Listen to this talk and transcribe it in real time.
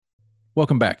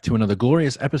Welcome back to another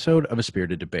glorious episode of A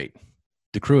Spirited Debate.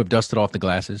 The crew have dusted off the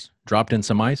glasses, dropped in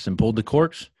some ice, and pulled the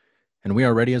corks, and we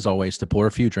are ready as always to pour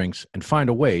a few drinks and find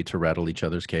a way to rattle each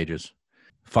other's cages.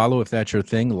 Follow if that's your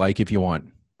thing, like if you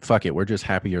want. Fuck it, we're just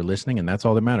happy you're listening, and that's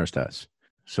all that matters to us.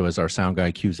 So as our sound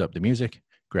guy cues up the music,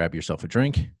 grab yourself a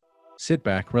drink, sit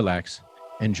back, relax,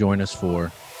 and join us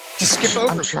for... Just skip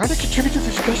over. I'm trying to contribute to the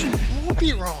discussion. You won't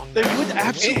be wrong. They would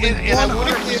absolutely and I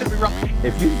wouldn't be wrong.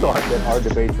 If you thought that our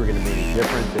debates were going to be any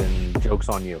different, then joke's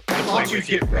on you. I thought you'd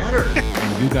get better.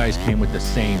 And you guys came with the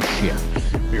same shit.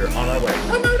 We're on our way.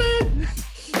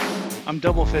 I'm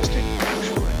double fisting,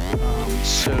 actually.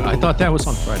 So I thought that was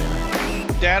on Friday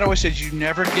night. Dad always said you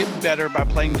never get better by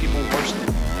playing people worse than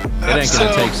you. It ain't going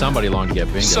to take somebody long to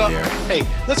get bingo here. Hey,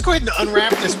 let's go ahead and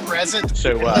unwrap this present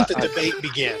and let the debate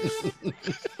begin.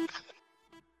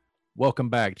 Welcome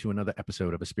back to another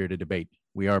episode of A Spirited Debate.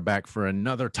 We are back for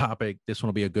another topic. This one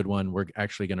will be a good one. We're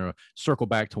actually going to circle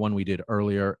back to one we did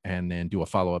earlier and then do a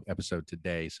follow-up episode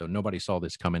today. So nobody saw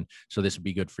this coming. So this would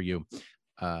be good for you.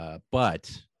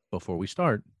 But before we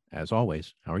start, as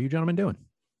always, how are you gentlemen doing?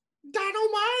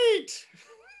 Dynamite!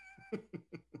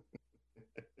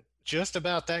 Just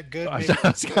about that good. I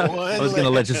was going to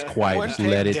let just quiet, just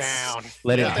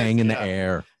let it hang in the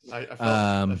air. I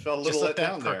felt a little let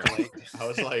down there. I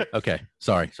was like, okay,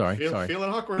 sorry. Feeling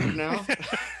awkward now.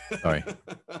 Sorry.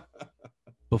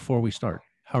 Before we start,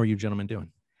 how are you gentlemen doing?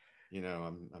 You know,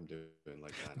 I'm doing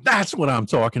like that. That's what I'm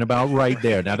talking about right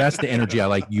there. Now that's the energy I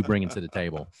like you bringing to the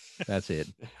table. That's it.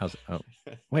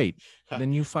 Wait,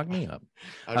 then you fuck me up.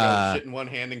 I got shit in one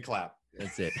hand and clap.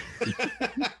 That's it.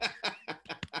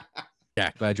 Yeah,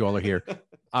 glad you all are here.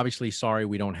 Obviously, sorry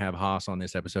we don't have Haas on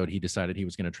this episode. He decided he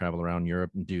was going to travel around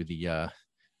Europe and do the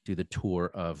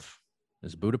tour of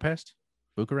Budapest.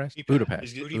 Budapest.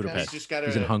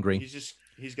 He's in Hungary.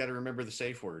 He's got to remember the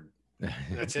safe word.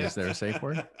 That's it. Is there a safe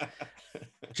word?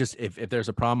 Just if there's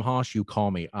a problem, Haas, you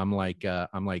call me. I'm like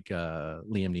Liam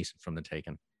Neeson from The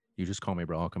Taken. You just call me,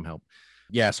 bro. I'll come help.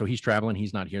 Yeah, so he's traveling.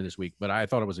 He's not here this week, but I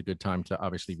thought it was a good time to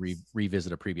obviously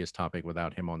revisit a previous topic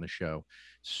without him on the show.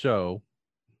 So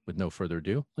with no further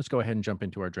ado, let's go ahead and jump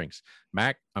into our drinks.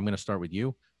 Mac, I'm going to start with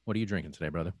you. What are you drinking today,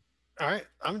 brother? All right.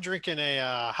 I'm drinking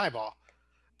a highball,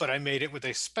 but I made it with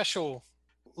a special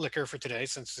liquor for today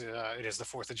since it is the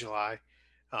 4th of July.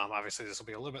 Obviously, this will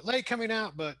be a little bit late coming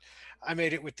out, but I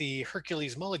made it with the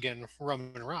Hercules Mulligan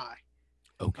Rum and Rye.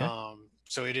 Okay.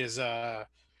 So it is...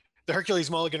 the Hercules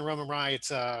Mulligan Rum and Rye,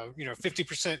 it's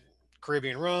 50%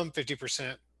 Caribbean rum,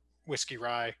 50% whiskey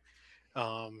rye.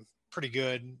 Pretty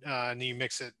good. And then you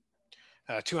mix it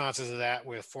 2 ounces of that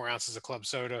with 4 ounces of club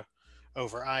soda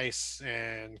over ice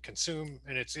and consume,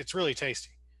 and it's really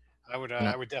tasty. I would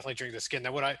definitely drink this again.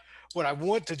 Now what I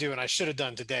want to do, and I should have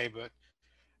done today, but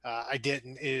I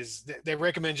didn't, is they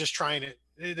recommend just trying it.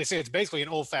 They say it's basically an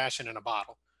old fashioned in a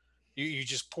bottle. You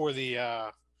just pour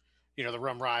the the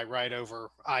rum rye right over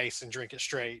ice and drink it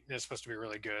straight. And it's supposed to be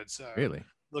really good. So really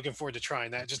looking forward to trying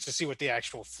that just to see what the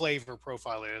actual flavor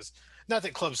profile is. Not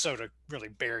that club soda really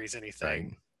buries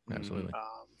anything. Right. Absolutely.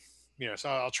 So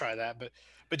I'll try that, but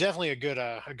definitely a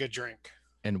good drink.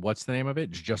 And what's the name of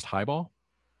it? Just highball?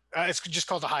 It's just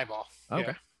called the highball. Okay.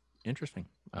 Yeah. Interesting.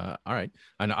 All right.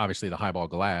 I know obviously the highball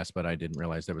glass, but I didn't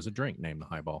realize there was a drink named the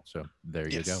highball. So there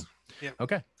you go. Yeah.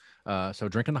 Okay. So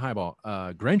drinking the highball.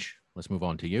 Grinch, let's move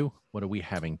on to you. What are we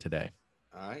having today?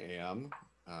 I am.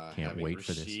 Can't wait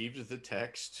for this. Received the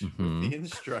text with the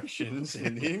instructions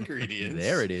and the ingredients.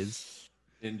 There it is.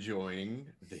 Enjoying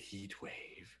the heat wave.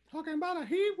 Talking about a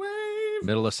heat wave.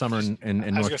 Middle of summer in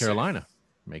North Carolina.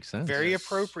 Makes sense. Very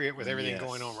appropriate with everything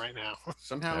going on right now.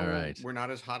 Somehow we're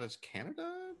not as hot as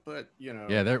Canada, but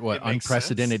Yeah, they're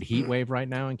unprecedented heat wave right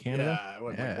now in Canada. Yeah,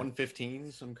 like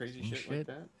 115, some crazy shit like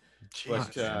that.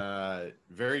 Jeez. But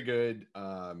very good.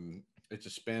 It's a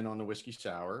spin on the whiskey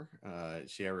sour.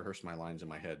 See, I rehearsed my lines in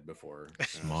my head before.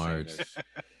 Smart.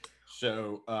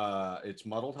 So it's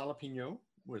muddled jalapeno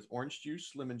with orange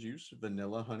juice, lemon juice,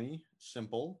 vanilla, honey,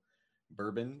 simple,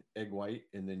 bourbon, egg white,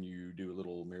 and then you do a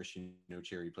little maraschino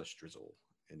cherry plus drizzle.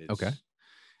 And it's okay.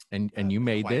 And you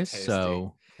made this, tasty.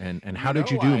 So and how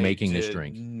did you do making this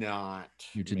drink?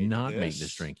 You did not make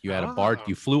this drink. You had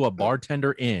you flew a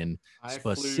bartender in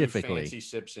specifically. Flew fancy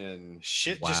sips in.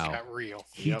 Shit just got real.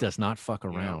 He does not fuck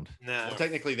around. No. Well,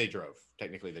 technically they drove.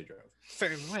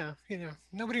 Fair, well,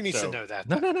 nobody needs to know that.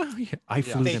 No. I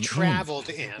flew them. They traveled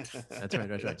in. That's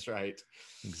right. That's right.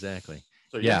 Exactly.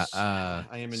 So yes, I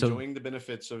am enjoying the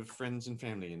benefits of friends and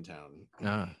family in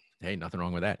town. Hey, nothing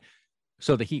wrong with that.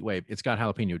 So the heat wave, it's got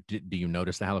jalapeno. Do you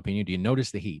notice the jalapeno? Do you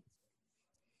notice the heat?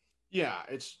 Yeah,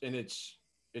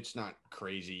 it's not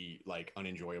crazy, like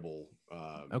unenjoyable.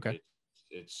 Okay.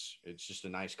 it's just a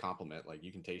nice compliment. Like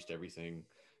you can taste everything,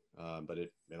 but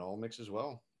it all mixes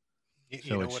well.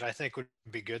 You know what I think would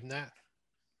be good in that?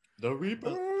 The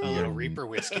Reaper, a little Reaper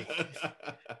whiskey.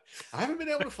 I haven't been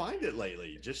able to find it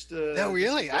lately. Just no,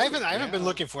 really, I haven't been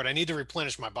looking for it. I need to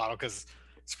replenish my bottle because,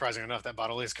 surprisingly enough, that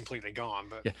bottle is completely gone.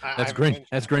 But yeah, that's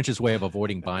Grinch's way of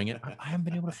avoiding buying it. I haven't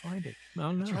been able to find it. I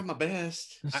don't know. Try my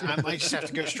best. I might just have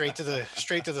to go straight to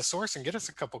the source and get us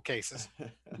a couple cases.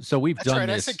 So we've That's done right,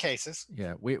 this. I said cases.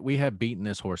 Yeah, we have beaten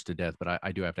this horse to death, but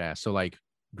I do have to ask. So, like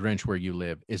Grinch, where you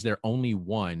live, is there only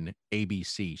one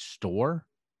ABC store?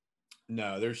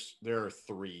 No, there are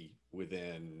 3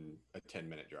 within a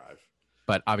 10-minute drive.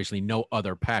 But obviously no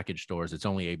other package stores. It's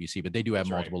only ABC, but they do have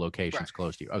multiple locations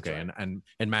close to you. Okay. Right.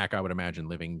 And Mac, I would imagine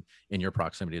living in your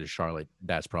proximity to Charlotte,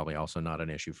 that's probably also not an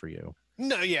issue for you.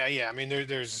 No, yeah. I mean,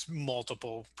 there's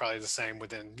multiple, probably the same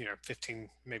within, 15,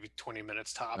 maybe 20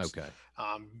 minutes tops. Okay.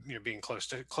 Being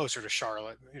closer to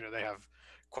Charlotte, they have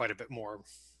quite a bit more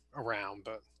around,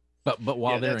 But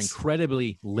while they're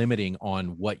incredibly limiting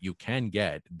on what you can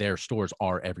get, their stores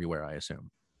are everywhere, I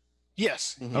assume.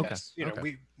 Yes. Mm-hmm. Yes.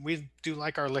 Okay. We do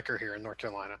like our liquor here in North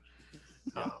Carolina.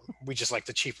 We just like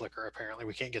the cheap liquor. Apparently,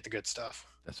 we can't get the good stuff.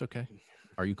 That's okay.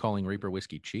 Are you calling Reaper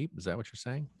whiskey cheap? Is that what you're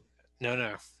saying?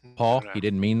 No. Paul, he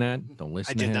didn't mean that. Don't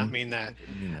listen to him. I did not mean that. I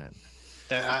didn't mean that.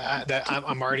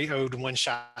 I'm already owed 1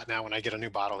 shot now when I get a new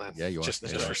bottle. Then yeah, you are just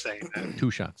for saying that.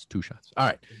 2 shots. All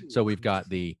right. So we've got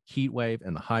the Heat Wave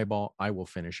and the Highball. I will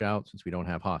finish out since we don't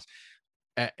have Haas.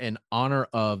 In honor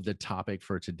of the topic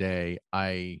for today,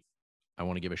 I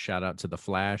want to give a shout out to the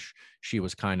Flash. She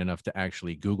was kind enough to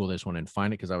actually Google this one and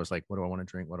find it because I was like, what do I want to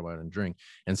drink? What do I want to drink?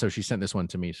 And so she sent this one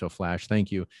to me. So Flash,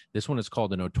 thank you. This one is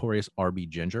called the Notorious RB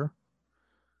Ginger.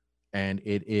 And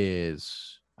it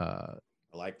is I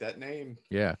like that name.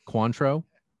 Yeah. Cointreau,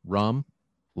 rum,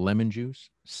 lemon juice,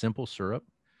 simple syrup,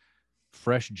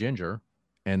 fresh ginger,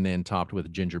 and then topped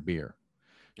with ginger beer.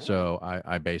 So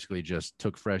I basically just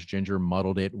took fresh ginger,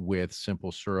 muddled it with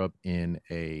simple syrup in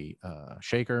a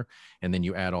shaker, and then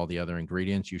you add all the other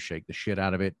ingredients. You shake the shit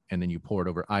out of it, and then you pour it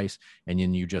over ice, and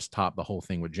then you just top the whole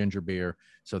thing with ginger beer.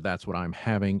 So that's what I'm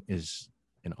having is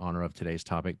in honor of today's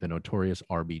topic, the Notorious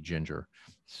RB Ginger.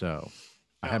 So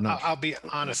I have not. I'll be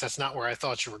honest. That's not where I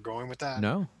thought you were going with that.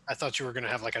 No, I thought you were going to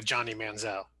have like a Johnny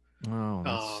Manziel.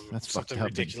 Oh, that's something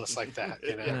ridiculous like that.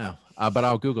 But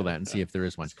I'll Google that and see if there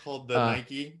is one. It's called the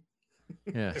Nike.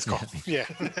 Yeah, it's called. Yeah.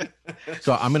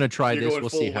 So I'm gonna try this. We'll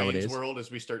see how it is. World as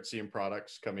we start seeing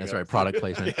products coming. That's right, product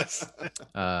placement. Yes.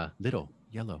 Little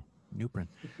yellow new print.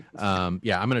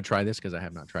 Yeah, I'm gonna try this because I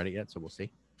have not tried it yet. So we'll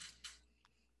see.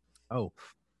 Oh,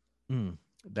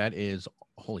 that is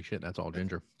holy shit. That's all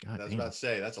ginger. God, I was about to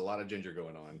say that's a lot of ginger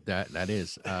going on. That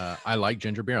is. I like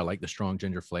ginger beer. I like the strong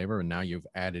ginger flavor, and now you've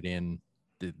added in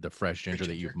the fresh ginger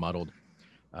that you've muddled.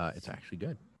 It's actually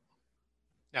good.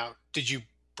 Now, did you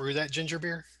brew that ginger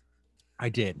beer? I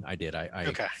did. I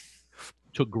okay.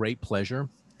 Took great pleasure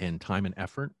in time and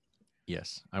effort.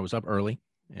 Yes, I was up early,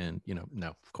 and no,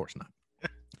 of course not.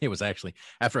 It was actually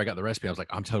after I got the recipe, I was like,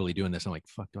 I'm totally doing this. I'm like,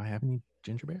 fuck, do I have any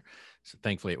ginger beer? So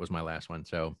thankfully, it was my last one.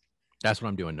 So that's what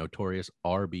I'm doing. Notorious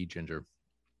RB Ginger.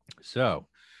 So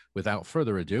without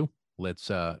further ado, let's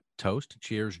toast.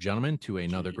 Cheers, gentlemen, to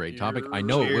another great topic. I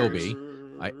know it will be.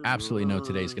 I absolutely know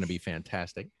today's going to be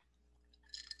fantastic.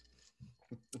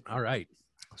 All right.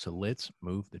 So let's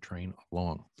move the train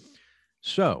along.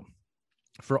 So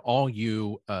for all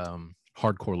you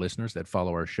hardcore listeners that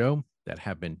follow our show, that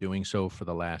have been doing so for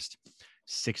the last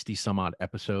 60 some odd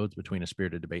episodes between A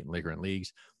Spirited Debate and Liquor and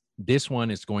Leagues, this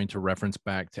one is going to reference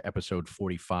back to episode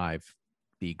 45,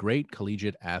 the Great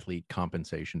Collegiate Athlete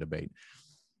Compensation Debate.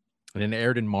 And it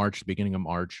aired in March, the beginning of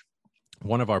March,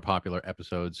 one of our popular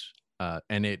episodes,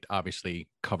 and it obviously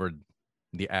covered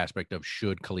the aspect of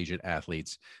should collegiate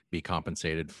athletes be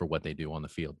compensated for what they do on the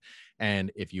field.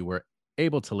 And if you were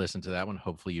able to listen to that one,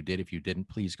 hopefully you did. If you didn't,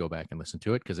 please go back and listen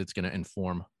to it because it's going to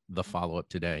inform the follow-up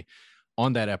today.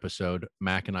 On that episode,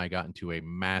 Mac and I got into a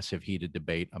massive heated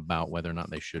debate about whether or not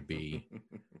they should be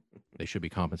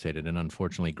compensated. And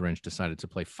unfortunately, Grinch decided to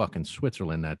play fucking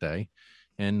Switzerland that day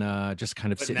and just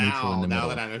kind of sit neutral in the middle.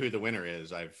 Now that I know who the winner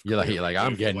is, you're like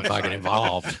I'm getting fucking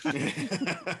involved.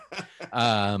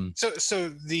 So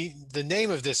the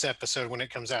name of this episode when it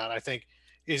comes out, I think,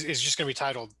 is just going to be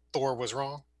titled "Thor Was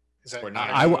Wrong." Is that?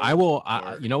 I will.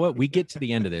 You know what? We get to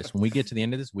the end of this. When we get to the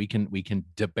end of this, we can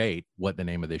debate what the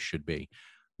name of this should be.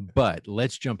 But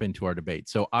let's jump into our debate.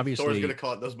 So obviously, Thor's gonna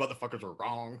call it "Those motherfuckers are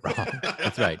wrong."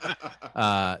 That's right.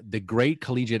 The Great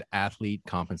Collegiate Athlete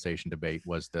Compensation Debate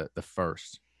was the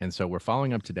first, and so we're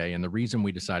following up today. And the reason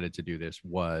we decided to do this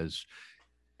was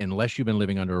unless you've been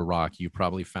living under a rock, you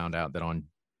probably found out that on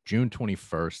June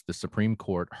 21st, the Supreme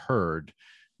Court heard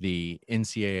the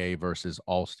NCAA versus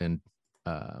Alston,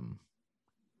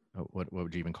 what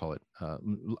would you even call it?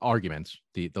 Arguments.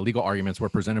 The legal arguments were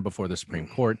presented before the Supreme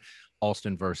Court,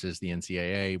 Alston versus the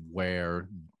NCAA, where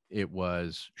it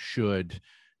was, should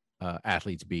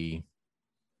athletes be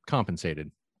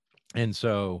compensated? And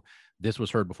so this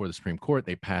was heard before the Supreme Court.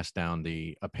 They passed down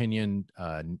the opinion.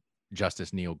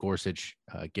 Justice Neil Gorsuch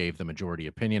gave the majority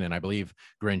opinion. And I believe,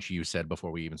 Grinch, you said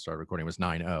before we even started recording, was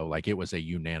 9-0. Like, it was a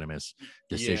unanimous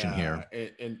decision here.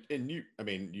 And you, I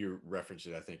mean, you referenced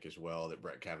it, I think, as well, that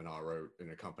Brett Kavanaugh wrote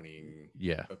an accompanying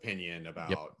opinion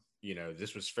about, you know,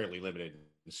 this was fairly limited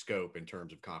in scope in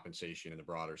terms of compensation in the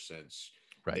broader sense.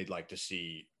 Right. They'd like to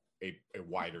see a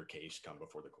wider case come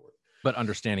before the court. But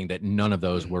understanding that none of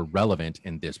those were relevant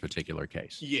in this particular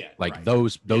case. Yeah. Like right.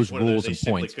 those rules and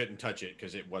points. Couldn't touch it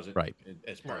because it wasn't right.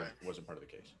 Wasn't part of the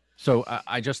case. So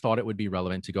I just thought it would be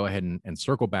relevant to go ahead and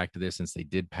circle back to this, since they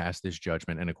did pass this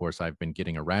judgment. And of course, I've been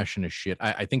getting a ration of shit.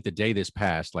 I think the day this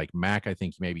passed, like Mac, I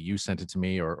think maybe you sent it to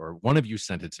me, or one of you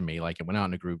sent it to me. Like, it went out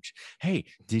in a group. Hey,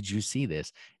 did you see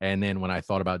this? And then when I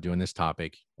thought about doing this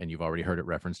topic, and you've already heard it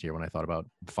referenced here, when I thought about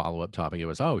follow-up topic, it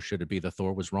was, oh, should it be the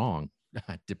Thor was wrong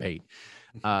debate?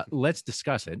 Let's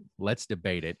discuss it. Let's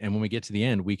debate it. And when we get to the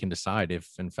end, we can decide if,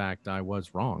 in fact, I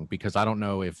was wrong, because I don't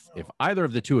know if either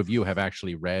of the two of you have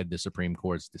actually read the Supreme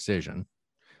Court's decision.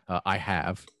 I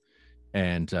have.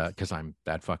 And because I'm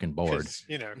that fucking bored,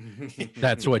 you know,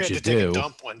 that's what you do. Take a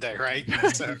dump one day, right?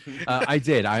 So. I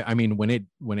did. I mean, when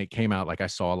it came out, like, I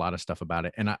saw a lot of stuff about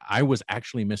it, and I was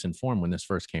actually misinformed when this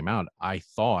first came out. I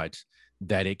thought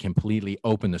that it completely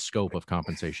opened the scope of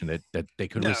compensation that they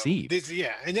could receive.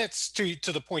 And that's to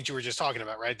the point you were just talking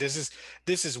about, right? This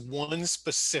is one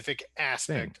specific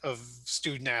aspect of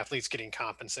student athletes getting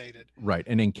compensated, right?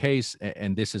 And in case,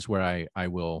 and this is where I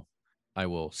will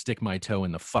stick my toe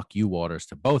in the fuck you waters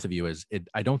to both of you,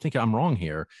 I don't think I'm wrong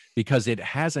here, because it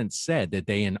hasn't said that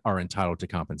they are entitled to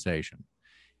compensation.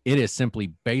 It is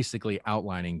simply basically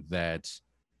outlining that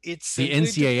the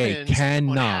NCAA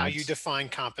cannot, on how you define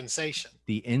compensation.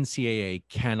 The NCAA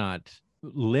cannot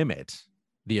limit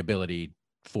the ability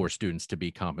for students to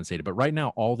be compensated. But right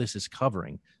now, all this is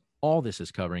covering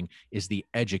is the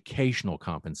educational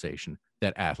compensation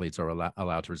that athletes are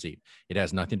allowed to receive. It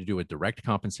has nothing to do with direct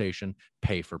compensation,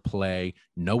 pay for play,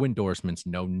 no endorsements,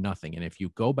 no nothing. And if you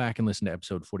go back and listen to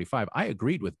episode 45, I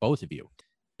agreed with both of you.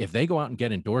 If they go out and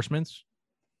get endorsements,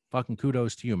 fucking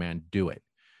kudos to you, man, do it.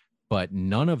 But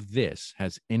none of this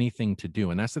has anything to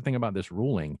do, and that's the thing about this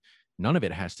ruling, none of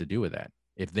it has to do with that.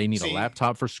 If they need a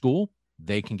laptop for school,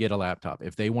 they can get a laptop.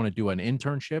 If they want to do an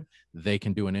internship, they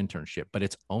can do an internship, but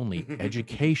it's only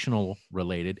educational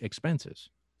related expenses.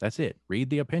 That's it. Read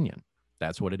the opinion.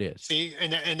 That's what it is. See,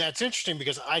 and that's interesting,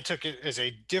 because I took it as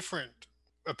a different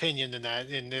opinion than that,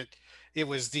 in that it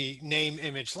was the name,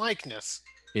 image, likeness.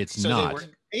 It's so not. They were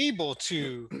able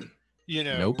to, you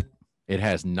know. Nope. It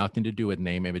has nothing to do with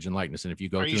name, image, and likeness. And if you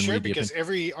go through and read because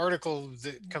every article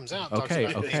that comes out talks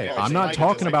about okay. I'm not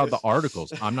talking about the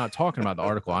articles. I'm not talking about the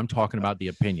article. I'm talking about the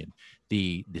opinion.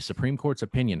 The Supreme Court's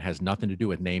opinion has nothing to do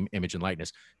with name, image, and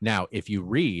likeness. Now, if you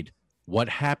read what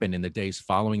happened in the days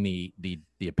following the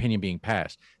opinion being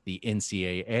passed, the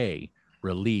NCAA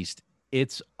released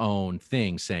its own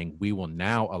thing saying, we will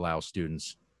now allow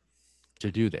students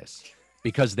to do this,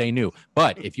 because they knew.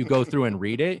 But if you go through and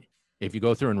read it,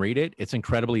 it's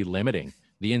incredibly limiting.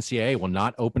 The NCAA will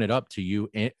not open it up to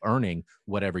you earning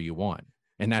whatever you want.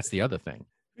 And that's the other thing.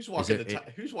 Who's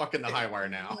walking the high wire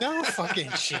now? No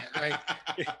fucking shit, right?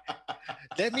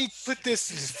 Let me put this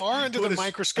as far under the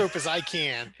microscope as I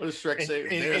can. What does Shrek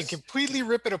say? And completely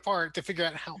rip it apart to figure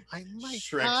out how I might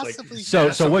possibly.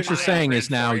 So what you're saying is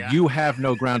now you have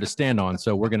no ground to stand on,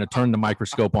 so we're going to turn the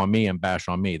microscope on me and bash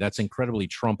on me. That's incredibly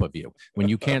Trump of you. When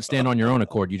you can't stand on your own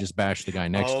accord, you just bash the guy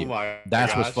next to you.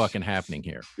 That's what's fucking happening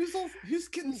here. Who's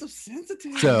getting so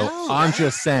sensitive? So I'm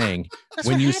just saying,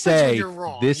 when you say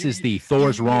this is the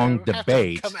Thor's wrong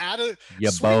debate,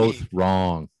 you're both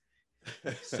wrong.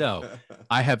 So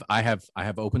I have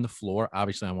opened the floor.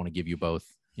 Obviously, I want to give you both,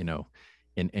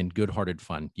 in good-hearted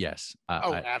fun. Yes.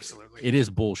 Absolutely. It is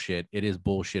bullshit. It is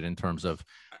bullshit in terms of,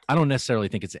 I don't necessarily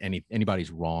think it's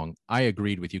anybody's wrong. I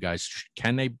agreed with you guys.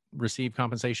 Can they receive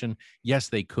compensation? Yes,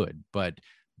 they could, but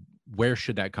where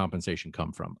should that compensation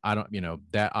come from? I don't,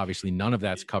 that obviously none of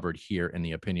that's covered here in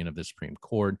the opinion of the Supreme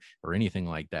Court or anything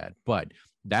like that. But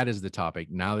that is the topic.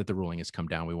 Now that the ruling has come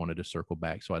down, we wanted to circle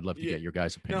back. So I'd love to get your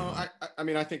guys' opinion. No, I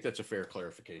mean, I think that's a fair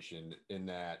clarification in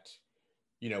that,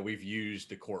 we've used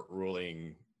the court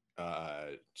ruling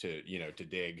to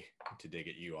dig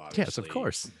at you, obviously. Yes, of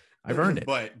course. I've earned it.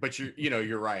 But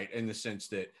you're right in the sense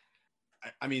that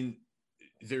I mean,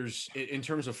 there's in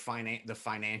terms of the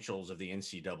financials of the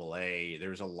NCAA,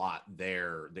 there's a lot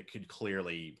there that could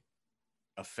clearly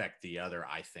affect the other,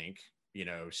 I think,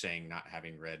 saying not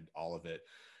having read all of it.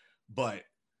 But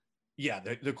yeah,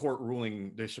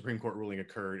 the Supreme Court ruling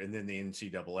occurred, and then the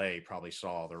NCAA probably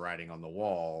saw the writing on the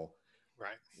wall,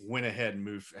 right? Went ahead and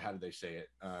moved. How did they say it?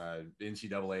 The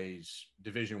NCAA's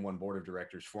Division I Board of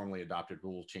Directors formally adopted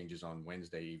rule changes on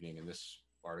Wednesday evening, and this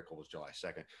article was July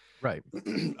 2nd. Right.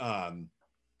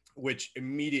 Which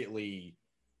immediately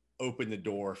opened the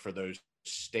door for those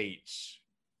states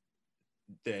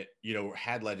that,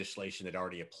 had legislation that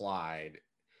already applied,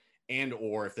 and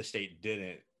or if the state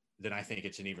didn't, then I think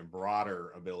it's an even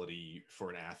broader ability for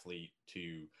an athlete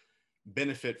to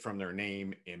benefit from their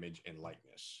name, image, and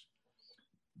likeness.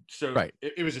 So right.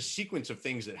 it was a sequence of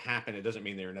things that happened. It doesn't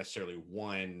mean they were necessarily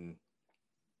one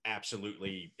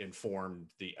absolutely informed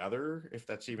the other, if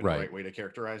that's even the right way to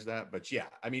characterize that. But yeah,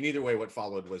 I mean, either way, what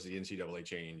followed was the NCAA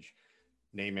change,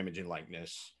 name, image, and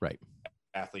likeness. Right.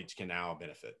 Athletes can now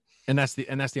benefit. And that's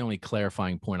the only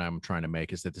clarifying point I'm trying to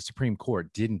make, is that the Supreme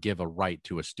Court didn't give a right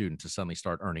to a student to suddenly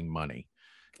start earning money.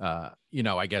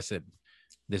 I guess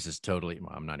this is totally,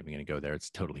 I'm not even going to go there. It's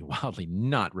totally wildly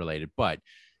not related, but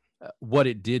what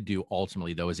it did do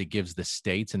ultimately, though, is it gives the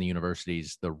states and the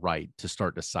universities the right to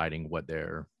start deciding what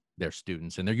their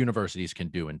students and their universities can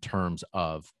do in terms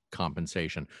of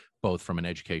compensation, both from an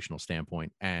educational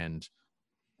standpoint and,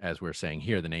 as we're saying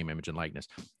here, the name, image, and likeness,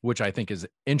 which I think is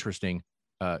interesting.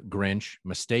 Grinch,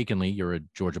 mistakenly, you're a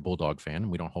Georgia Bulldog fan,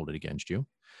 and we don't hold it against you.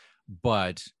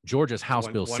 But Georgia's House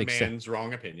Bill 6... One man's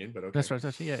wrong opinion, but okay. That's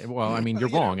right. Yeah. Well, I mean, you're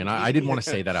wrong, and I didn't want to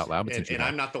say that out loud. But and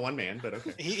I'm not the one man, but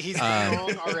okay. He's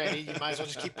wrong already. You might as well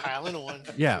just keep piling on.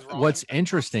 Yeah. What's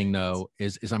interesting, though,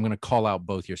 is I'm going to call out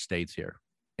both your states here.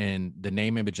 And the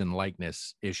name, image, and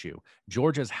likeness issue.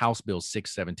 Georgia's House Bill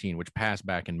 617, which passed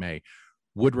back in May,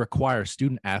 would require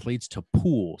student athletes to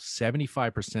pool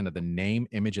 75% of the name,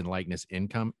 image, and likeness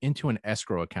income into an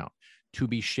escrow account to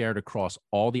be shared across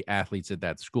all the athletes at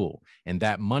that school. And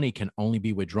that money can only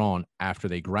be withdrawn after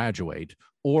they graduate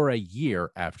or a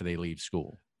year after they leave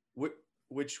school.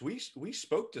 Which we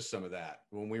spoke to some of that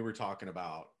when we were talking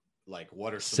about, like,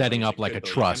 what are setting up like a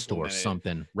trust or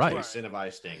something, right?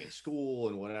 Incentivize staying in school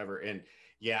and whatever. And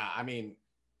yeah, I mean,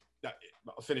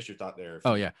 I'll finish your thought there.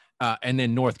 Oh, yeah. And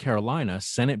then North Carolina,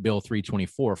 Senate Bill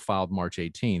 324, filed March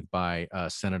 18th by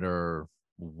Senator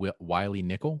Wiley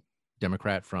Nickel,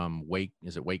 Democrat from Wake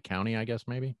County, I guess,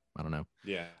 maybe? I don't know.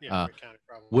 Yeah. Wake County,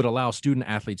 probably. Would allow student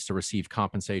athletes to receive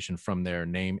compensation from their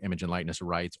name, image, and likeness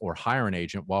rights or hire an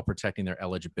agent while protecting their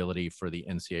eligibility for the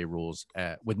NCAA rules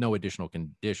with no additional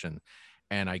condition.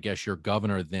 And I guess your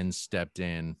governor then stepped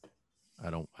in. I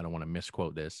don't want to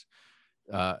misquote this.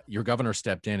 Your governor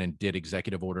stepped in and did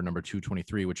Executive Order number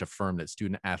 223, which affirmed that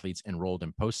student athletes enrolled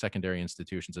in post-secondary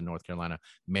institutions in North Carolina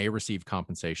may receive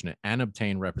compensation and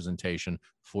obtain representation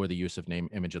for the use of name,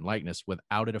 image, and likeness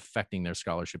without it affecting their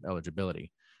scholarship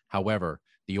eligibility. However,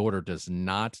 the order does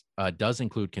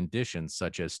include conditions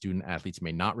such as student athletes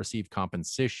may not receive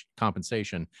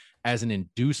compensation as an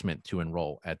inducement to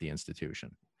enroll at the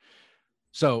institution.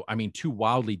 So, I mean, two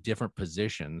wildly different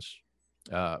positions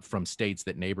from states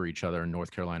that neighbor each other in North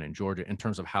Carolina and Georgia in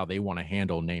terms of how they want to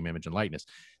handle name, image, and likeness.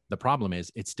 The problem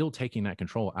is it's still taking that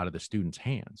control out of the student's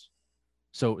hands.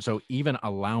 So even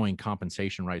allowing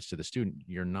compensation rights to the student,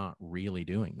 you're not really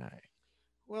doing that.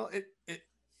 Well,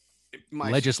 my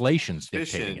legislation's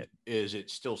dictating it. It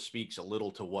still speaks a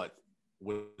little to what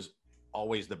was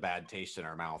always the bad taste in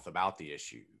our mouth about the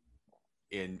issue.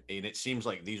 And it seems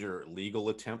like these are legal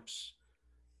attempts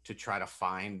to try to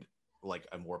find like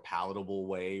a more palatable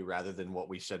way rather than what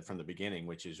we said from the beginning,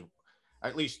 which is,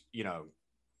 at least,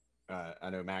 I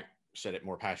know Mac said it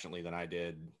more passionately than I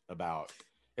did about,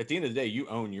 at the end of the day, you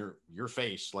own your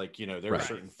face. Like, there are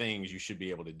certain things you should be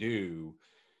able to do,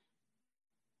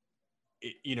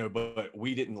 but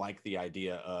we didn't like the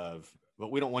idea of, but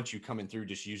we don't want you coming through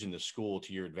just using the school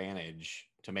to your advantage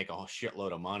to make a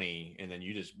shitload of money. And then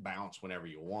you just bounce whenever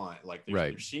you want. Like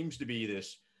there seems to be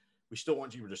this, we still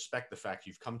want you to respect the fact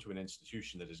you've come to an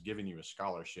institution that has given you a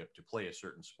scholarship to play a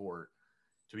certain sport,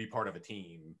 to be part of a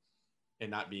team, and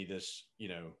not be this,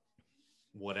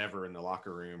 whatever in the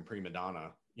locker room prima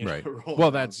donna.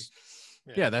 Well, that's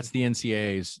the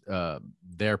NCAA's,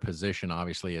 their position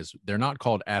obviously is they're not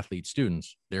called athlete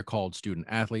students. They're called student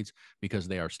athletes because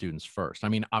they are students first. I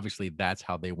mean, obviously that's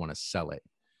how they want to sell it.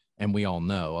 And we all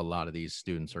know a lot of these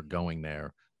students are going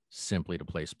there simply to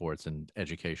play sports, and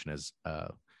education is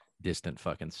distant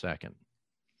fucking second.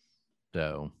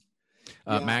 So,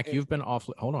 Yeah, Mac, you've been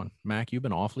awfully, hold on, Mac, you've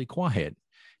been awfully quiet,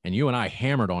 and you and I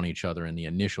hammered on each other in the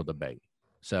initial debate.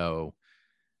 So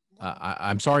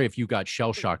I'm sorry if you got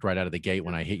shell shocked right out of the gate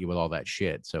when I hit you with all that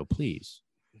shit. So please,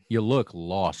 you look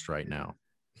lost right now.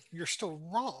 You're still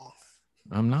wrong.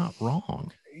 I'm not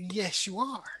wrong. Yes, you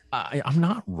are. I'm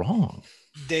not wrong.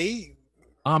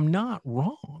 I'm not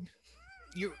wrong.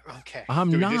 You okay? I'm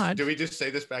not. Do we just say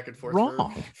this back and forth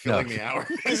wrong. for filling the hour?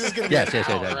 This is going to be Yes, an yes,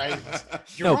 hour, yes. right?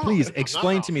 You're wrong. Please I'm not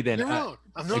explain wrong. to me then. You're wrong.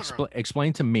 I'm not wrong.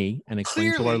 Explain to me and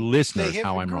explain Clearly, to our listeners they have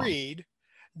how I'm wrong. agreed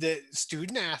that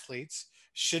student athletes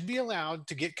should be allowed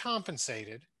to get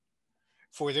compensated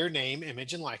for their name,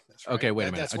 image, and likeness. Right? Okay, wait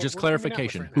a minute. That's what Just we're coming out with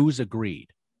clarification. right now. Who's agreed?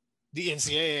 The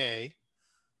NCAA.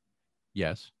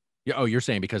 Yes. Yeah. Oh, you're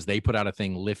saying because they put out a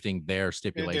thing lifting their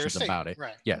stipulations about it.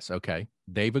 Right. Yes. Okay.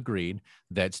 They've agreed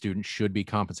that students should be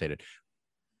compensated.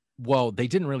 Well, they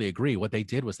didn't really agree. What they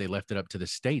did was they left it up to the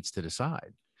states to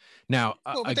decide. Now,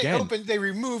 again, they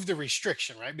removed the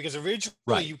restriction, right? Because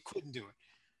originally you couldn't do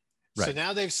it. So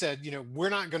now they've said, we're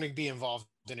not going to be involved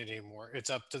in it anymore. It's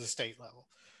up to the state level.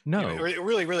 No, or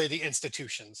really the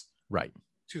institutions. Right.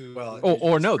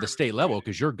 Or no, the state level,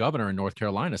 because your governor in North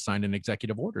Carolina signed an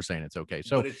executive order saying it's okay.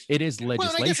 So it is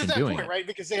legislation doing it, right?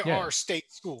 Because they are state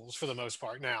schools for the most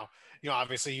part. Now,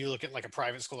 obviously you look at like a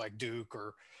private school like Duke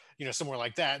or, somewhere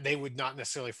like that, they would not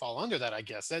necessarily fall under that. I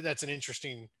guess that's an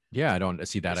interesting. Yeah, I don't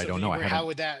see that. I don't know. How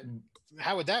would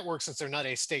that work since they're not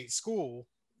a state school?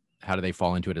 How do they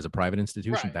fall into it as a private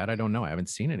institution? Right. That I don't know. I haven't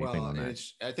seen anything on that.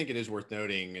 I think it is worth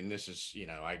noting, and this is,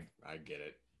 I get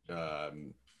it.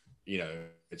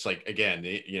 It's like, again,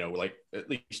 like at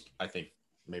least I think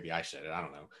maybe I said it. I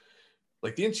don't know.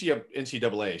 Like the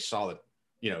NCAA saw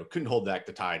that, couldn't hold back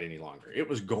the tide any longer. It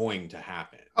was going to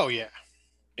happen. Oh, yeah.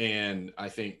 And I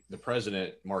think the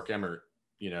president, Mark Emmert,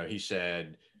 he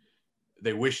said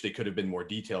they wish they could have been more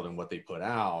detailed in what they put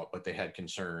out, but they had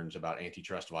concerns about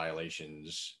antitrust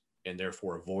violations and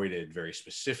therefore avoided very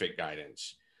specific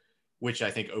guidance, which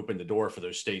I think opened the door for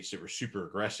those states that were super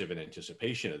aggressive in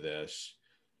anticipation of this.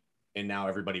 And now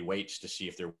everybody waits to see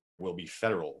if there will be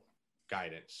federal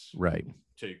guidance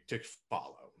to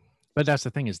follow. But that's the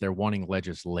thing, is they're wanting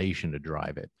legislation to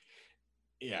drive it.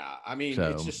 Yeah. I mean,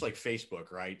 it's just like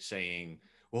Facebook, right? Saying,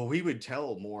 well, we would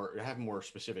have more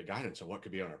specific guidance on what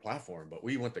could be on our platform, but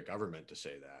we want the government to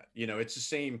say that. It's the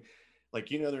same. Like,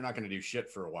 they're not going to do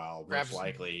shit for a while, most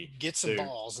likely. Get some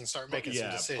balls and start making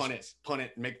some decisions. Punt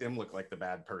it, make them look like the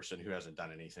bad person who hasn't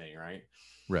done anything, right?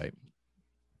 Right.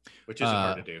 Which isn't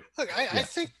hard to do. Look, I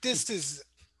think this is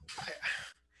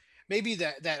maybe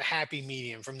that happy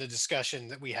medium from the discussion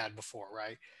that we had before,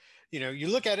 right? You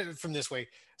look at it from this way.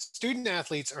 Student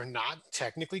athletes are not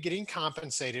technically getting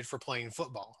compensated for playing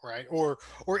football, right? Or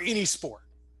any sport.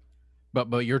 But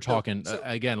you're talking,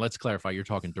 again, let's clarify, you're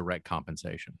talking direct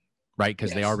compensation. Right,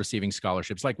 because they are receiving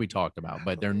scholarships, like we talked about,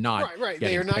 but they're not. Right.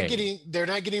 They're not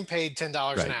getting paid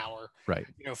 $10 an hour. Right.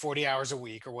 40 hours a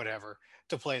week or whatever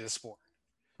to play the sport.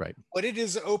 Right. What it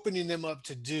is opening them up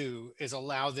to do is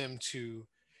allow them to,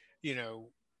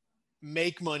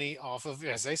 make money off of,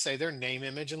 as they say, their name,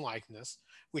 image, and likeness,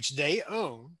 which they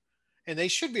own, and they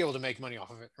should be able to make money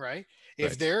off of it. Right.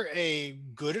 If they're a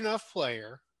good enough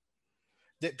player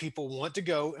that people want to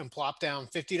go and plop down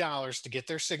 $50 to get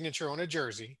their signature on a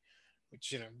jersey,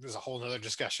 which, there's a whole nother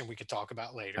discussion we could talk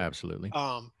about later. Absolutely.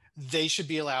 They should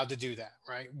be allowed to do that,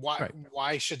 right?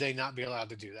 Why should they not be allowed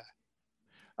to do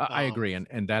that? I agree.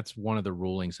 And that's one of the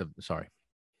rulings of,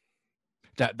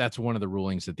 that's one of the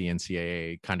rulings that the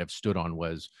NCAA kind of stood on,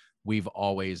 was we've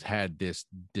always had this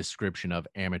description of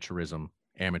amateurism,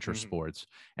 amateur sports,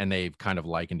 and they've kind of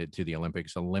likened it to the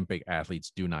Olympics. Olympic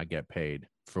athletes do not get paid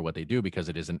for what they do because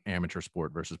it is an amateur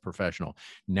sport versus professional.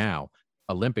 Now,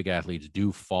 Olympic athletes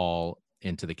do fall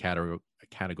into the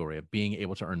category of being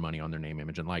able to earn money on their name,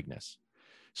 image, and likeness.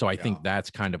 So I think that's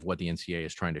kind of what the NCAA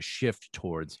is trying to shift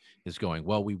towards, is going,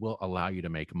 well, we will allow you to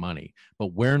make money, but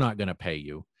we're not going to pay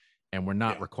you, and we're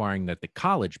not requiring that the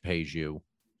college pays you.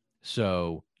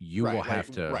 So you will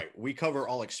have to. Right. We cover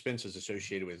all expenses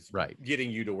associated with getting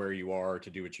you to where you are to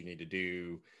do what you need to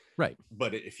do. Right.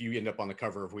 But if you end up on the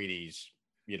cover of Wheaties,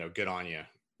 good on you.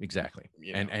 Exactly.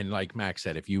 And like Max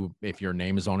said, if your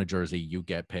name is on a jersey, you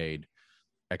get paid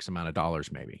X amount of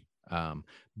dollars, maybe.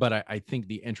 But I think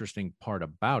the interesting part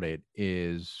about it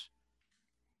is,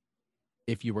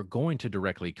 if you were going to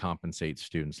directly compensate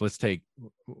students, we'll take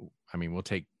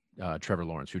Trevor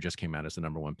Lawrence, who just came out as the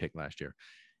 #1 pick last year.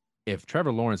 If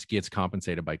Trevor Lawrence gets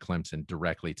compensated by Clemson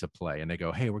directly to play, and they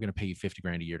go, hey, we're going to pay you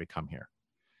 $50,000 a year to come here,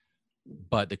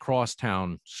 but the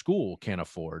crosstown school can't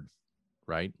afford,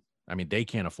 right? I mean, they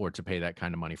can't afford to pay that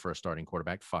kind of money for a starting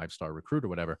quarterback, 5-star recruit or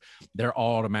whatever. They're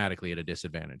automatically at a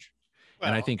disadvantage. Well,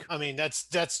 And I think, I mean,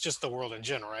 that's just the world in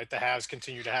general, right? The haves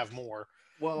continue to have more.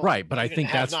 Well, right. But I Even think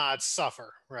have that's, not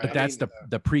suffer, right? but that's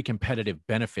the pre-competitive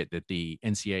benefit that the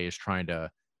NCAA is trying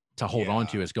to hold on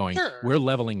to, is going, Sure. we're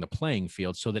leveling the playing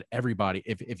field so that everybody,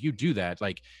 if you do that,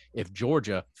 like if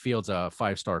Georgia fields a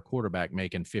 5-star quarterback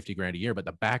making $50,000 a year, but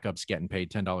the backup's getting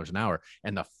paid $10 an hour,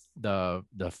 and the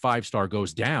 5-star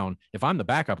goes down, if I'm the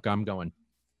backup guy, I'm going,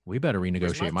 we better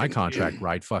renegotiate my contract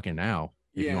right fucking now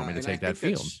if you want me to take that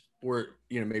field. Where,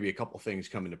 you know, maybe a couple things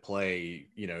come into play,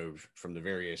 you know, from the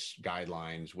various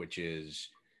guidelines, which is,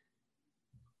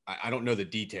 I don't know the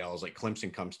details. Like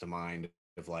Clemson comes to mind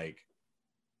of like,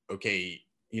 okay,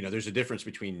 you know, there's a difference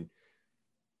between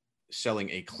selling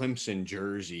a Clemson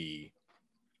jersey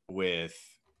with,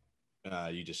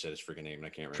 you just said his freaking name, and I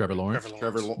can't remember. Trevor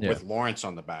Lawrence. With Lawrence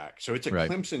on the back. So it's a Right.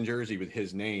 Clemson jersey with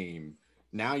his name.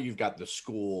 Now you've got the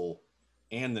school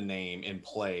and the name in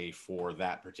play for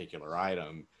that particular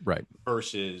item. Right.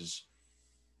 Versus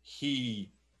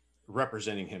he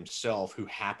representing himself, who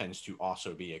happens to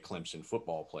also be a Clemson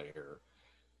football player.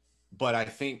 But I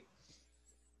think,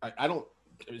 I don't,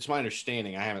 it's my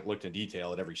understanding, I haven't looked in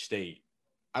detail at every state.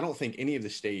 I don't think any of the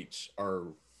states are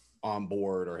on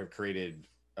board or have created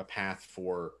a path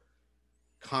for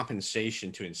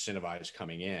compensation to incentivize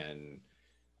coming in.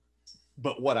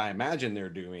 But what I imagine they're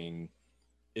doing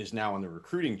is now on the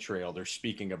recruiting trail, they're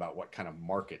speaking about what kind of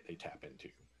market they tap into.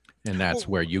 And that's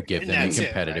where you give them a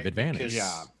competitive advantage.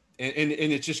 Yeah. And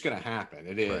it's just going to happen.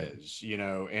 It is, you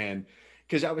know, and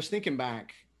because I was thinking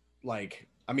back, like,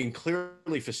 I mean,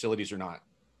 clearly facilities are not,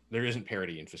 there isn't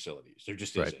parity in facilities. There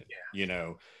just isn't, you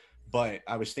know, but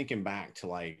I was thinking back to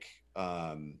like,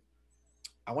 I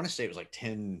want to say it was like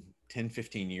 10,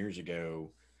 15 years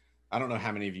ago. I don't know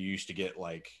how many of you used to get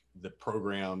like the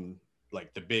program,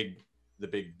 like the big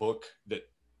book that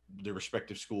the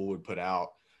respective school would put out.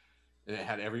 And it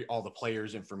had all the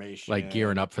players' information, like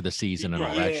gearing up for the season and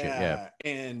all that shit. Yeah.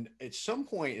 And at some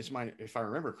point, if I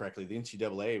remember correctly, the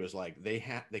NCAA was like, they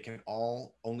can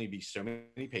all only be so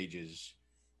many pages.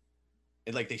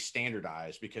 And like they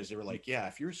standardized, because they were like, yeah,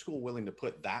 if you're a school willing to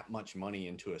put that much money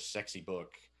into a sexy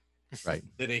book, right,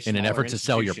 that in an effort to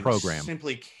sell your program,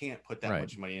 simply can't put that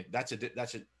much money in. That's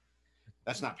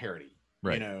not parity.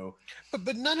 Right. You know,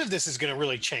 but none of this is going to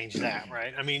really change that,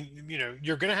 right? I mean, you know,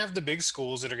 you're going to have the big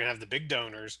schools that are going to have the big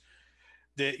donors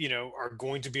that, you know, are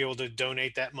going to be able to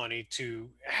donate that money to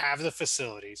have the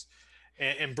facilities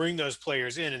and bring those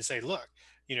players in and say, look,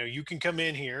 you know, you can come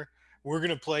in here. We're going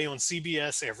to play on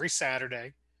CBS every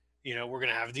Saturday. You know, we're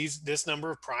going to have this number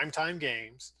of primetime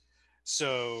games.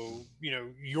 So, you know,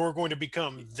 you're going to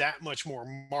become that much more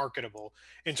marketable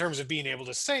in terms of being able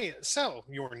to sell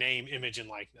your name, image, and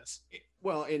likeness.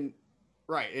 Well, and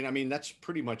I mean, that's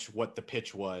pretty much what the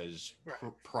pitch was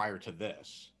prior to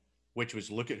this, which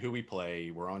was, look at who we play.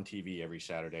 We're on TV every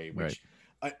Saturday, which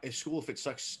a school, if it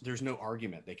sucks, there's no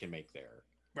argument they can make there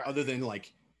other than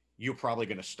like, you're probably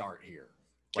going to start here.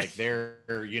 Like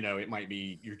there, you know, it might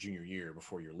be your junior year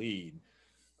before your lead.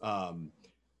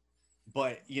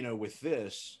 But, you know, with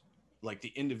this, like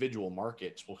the individual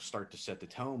markets will start to set the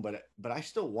tone. But I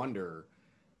still wonder,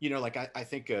 you know, like I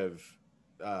think of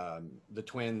the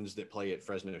Twins that play at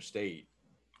Fresno State,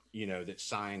 you know, that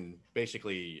signed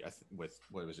basically with,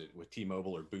 what was it, with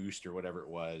T-Mobile or Boost or whatever it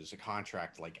was, a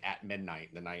contract like at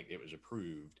midnight, the night it was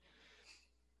approved.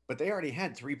 But they already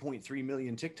had 3.3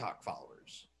 million TikTok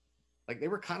followers. Like they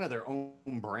were kind of their own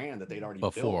brand that they'd already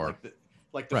built.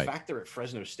 Like the fact they're at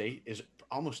Fresno State is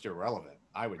almost irrelevant,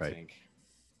 I would think,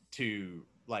 to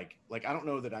like I don't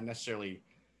know that I necessarily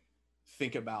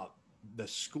think about the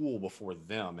school before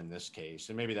them in this case.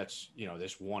 And maybe that's, you know,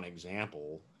 this one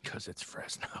example. Because it's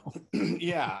Fresno.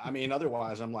 Yeah. I mean,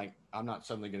 otherwise I'm not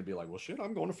suddenly going to be like, well, shit,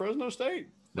 I'm going to Fresno State.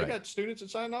 They got students that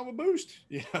signed on with Boost.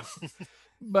 Yeah.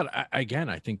 But again,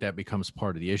 I think that becomes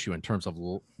part of the issue in terms of,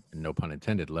 no pun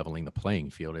intended, leveling the playing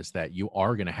field, is that you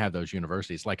are going to have those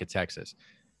universities like at Texas.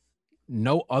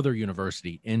 No other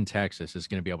university in Texas is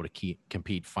going to be able to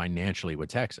compete financially with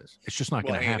Texas. It's just not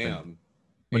going to happen.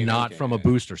 But not from a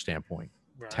booster standpoint.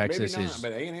 Right. Texas is,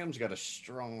 but A&M's got a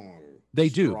strong. They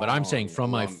do, but I'm saying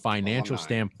from a financial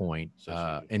standpoint,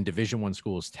 in Division I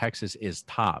schools, Texas is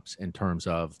tops in terms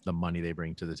of the money they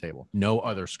bring to the table. No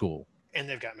other school. And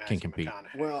they've got can compete.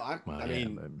 Well, I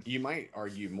mean, you might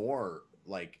argue more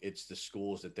like it's the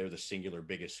schools that they're the singular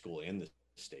biggest school in the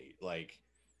state. Like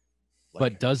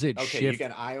but does it shift? You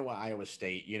got Iowa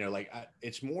State, you know, like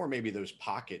it's more maybe those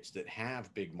pockets that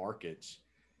have big markets.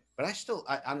 But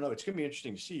I don't know. It's going to be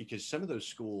interesting to see because some of those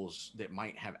schools that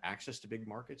might have access to big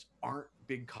markets aren't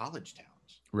big college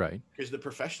towns. Right. Because the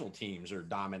professional teams are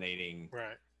dominating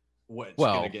Right. what's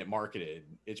Well- going to get marketed.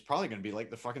 It's probably going to be like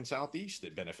the fucking Southeast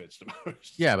that benefits the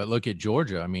most. Yeah, but look at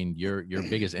Georgia. I mean, your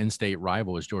biggest in-state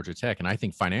rival is Georgia Tech, and I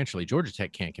think financially, Georgia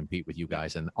Tech can't compete with you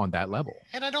guys and on that level.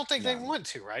 And I don't think they No. want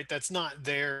to, right? That's not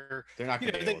their. They're not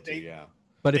going to You be know, able to, yeah.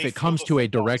 But if They it comes field to a a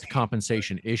football direct team.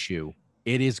 compensation issue,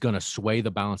 it is going to sway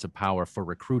the balance of power for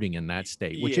recruiting in that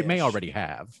state, which it may Yes. already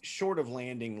have. Short of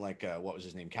landing like, what was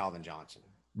his name? Calvin Johnson.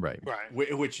 Right. Right.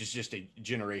 Which is just a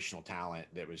generational talent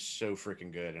that was so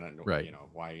freaking good. And I don't know, Right. you know,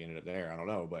 why he ended up there. I don't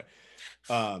know.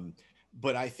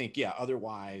 But I think, yeah,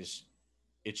 otherwise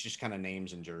it's just kind of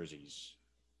names and jerseys.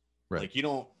 Right. Like you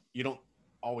don't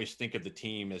always think of the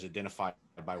team as identified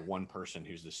by one person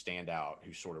who's the standout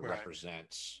who sort of Right.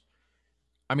 represents.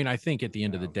 I mean, I think at the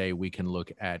end of the day, we can look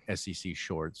at SEC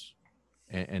shorts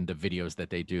and the videos that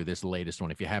they do. This latest one,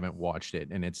 if you haven't watched it,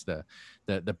 and it's the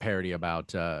parody about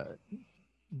the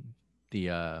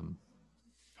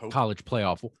Hope. college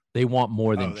playoff. They want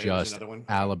more than there's just another one?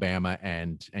 Alabama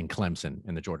and Clemson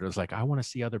in the Georgia. It's like, I want to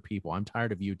see other people. I'm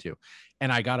tired of you two.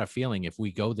 And I got a feeling if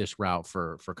we go this route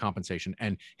for compensation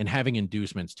and having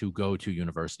inducements to go to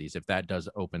universities, if that does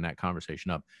open that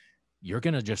conversation up, you're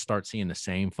going to just start seeing the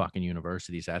same fucking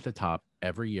universities at the top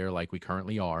every year like we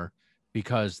currently are,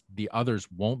 because the others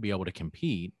won't be able to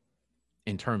compete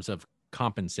in terms of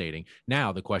compensating.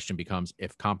 Now the question becomes,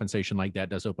 if compensation like that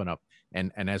does open up,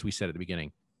 and as we said at the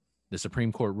beginning, the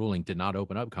Supreme Court ruling did not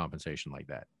open up compensation like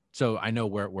that. So I know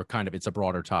we're kind of, it's a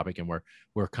broader topic and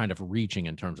we're kind of reaching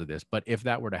in terms of this, but if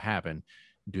that were to happen,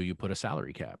 do you put a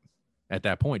salary cap? At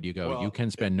that point, do you go, Well, you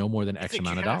can spend no more than I X think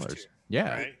amount you of have dollars? to,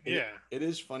 Yeah. Right. Yeah. It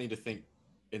is funny to think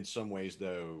in some ways,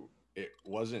 though, it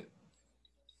wasn't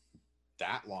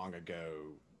that long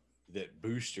ago that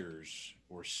boosters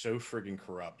were so friggin'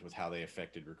 corrupt with how they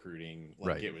affected recruiting.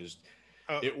 Like Right. it was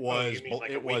You mean like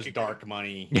a it week was ago? dark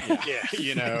money. Yeah.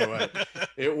 You know,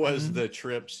 it was the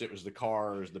trips, it was the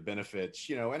cars, the benefits,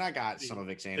 you know, and I got some of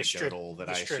it's anecdotal that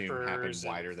the I assume happened strippers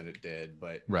and- wider than it did.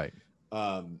 But Right.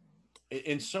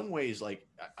 in some ways, like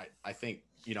I think,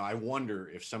 you know, I wonder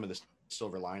if some of the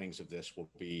silver linings of this will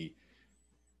be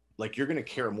like, you're going to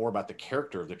care more about the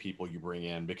character of the people you bring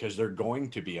in because they're going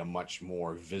to be a much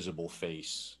more visible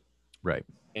face. Right.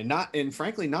 And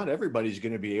frankly, not everybody's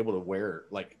going to be able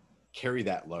to carry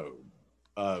that load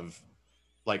of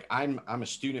like, I'm a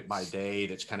student by day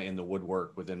that's kind of in the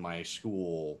woodwork within my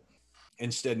school.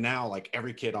 Instead, now, like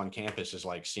every kid on campus is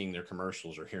like seeing their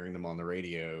commercials or hearing them on the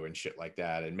radio and shit like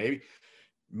that. And maybe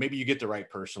you get the right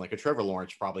person, like a Trevor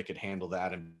Lawrence probably could handle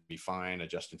that and be fine. A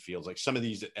Justin Fields, like some of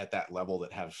these at that level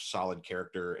that have solid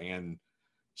character and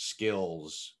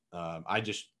skills. I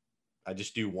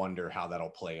just do wonder how that'll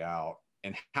play out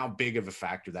and how big of a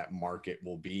factor that market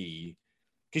will be,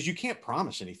 because you can't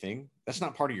promise anything. That's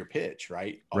not part of your pitch,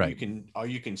 right? All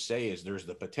you can say is there's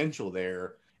the potential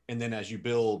there, and then as you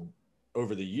build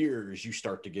over the years, you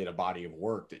start to get a body of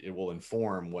work that it will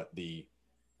inform what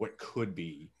could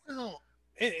be. Well,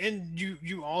 and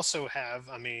you also have,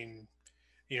 I mean,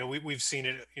 you know, we've seen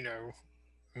it, you know,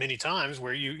 many times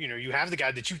where you have the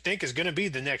guy that you think is going to be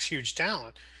the next huge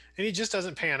talent, and he just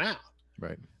doesn't pan out.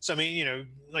 Right. So I mean, you know,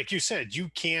 like you said, you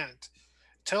can't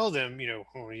tell them,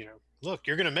 look,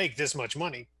 you're going to make this much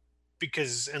money,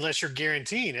 because unless you're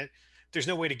guaranteeing it, there's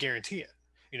no way to guarantee it.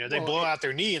 You know, they blow out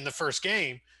their knee in the first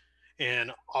game,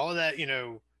 and all of that, you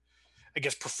know, I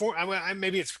guess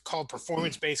maybe it's called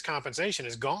performance-based compensation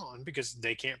is gone because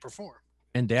they can't perform.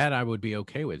 And that I would be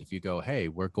okay with if you go, hey,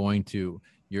 we're going to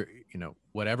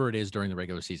whatever it is during the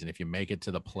regular season. If you make it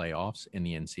to the playoffs in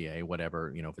the NCAA,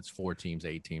 whatever, you know, if it's 4 teams,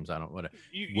 8 teams, I don't whatever,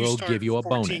 we'll give you a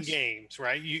 14 bonus. games,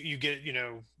 right? You get, you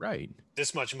know, right,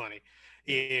 this much money.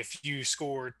 If you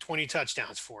score 20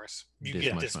 touchdowns for us, you This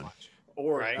get much this money. much.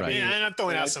 Or Right. I mean, and I'm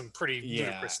throwing out some pretty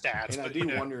ludicrous stats. And I but, do you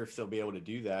know, wonder if they'll be able to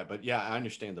do that. But yeah, I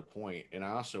understand the point. And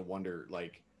I also wonder,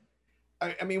 like,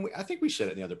 I mean, I think we said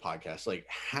it in the other podcast, like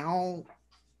how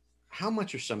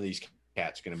much are some of these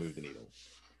cats going to move the needle?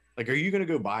 Like, are you going to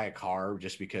go buy a car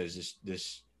just because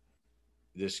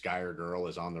this guy or girl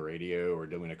is on the radio or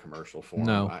doing a commercial for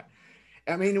No. them?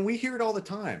 I mean, we hear it all the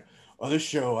time. Oh, this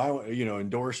show,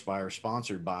 endorsed by or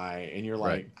sponsored by, and you're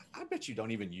like, I bet you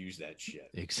don't even use that shit.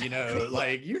 Exactly.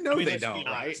 You know, like, they let's don't, be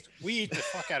right? honest. We eat the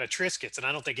fuck out of Triscuits, and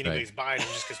I don't think anybody's buying them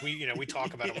just because we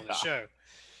talk about them on the show.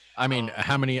 I mean,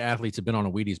 how many athletes have been on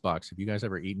a Wheaties box? Have you guys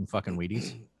ever eaten fucking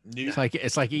Wheaties?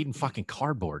 It's like eating fucking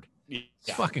cardboard.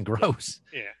 It's fucking gross.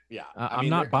 Yeah. I'm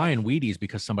not buying Wheaties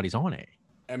because somebody's on it.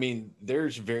 I mean, there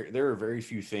are very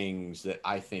few things that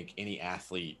I think any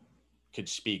athlete could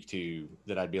speak to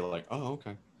that I'd be like, oh,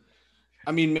 okay.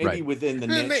 I mean, maybe Right. within the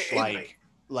niche, It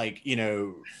like, you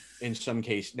know, in some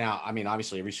case now, I mean,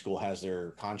 obviously every school has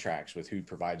their contracts with who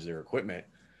provides their equipment,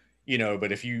 you know,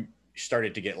 but if you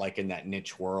started to get like in that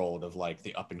niche world of like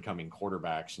the up and coming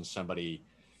quarterbacks and somebody,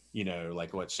 you know,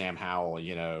 like what Sam Howell,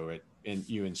 you know, in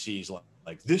UNC's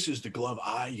like, this is the glove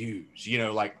I use, you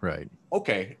know, like, Right.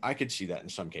 okay, I could see that in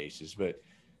some cases, but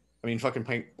I mean, fucking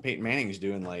Peyton Manning's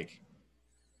doing like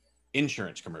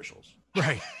insurance commercials.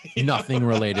 Right. You Nothing know?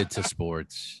 related to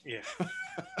sports. Yeah.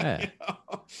 Yeah. You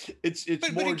know? It's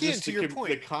But more again, just to your the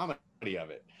point, comedy of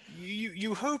it.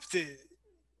 you hope that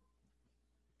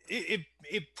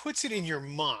it puts it in your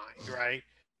mind, right?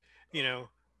 You know,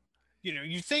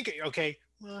 you think, okay,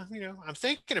 well, I'm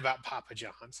thinking about Papa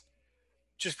John's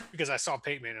just because I saw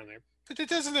Peyton Manning on there, but that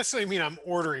doesn't necessarily mean I'm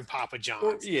ordering Papa Well,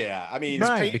 John's. yeah, I mean,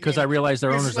 Right. Peyton Because I Manning, realized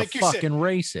their because owner's a like you said, fucking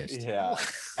racist. yeah,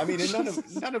 I mean, and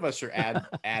none of us are ad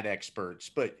experts,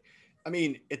 but I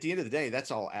mean, at the end of the day, that's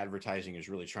all advertising is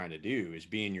really trying to do is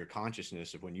be in your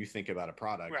consciousness of when you think about a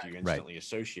product, Right. you instantly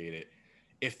associate it.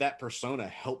 If that persona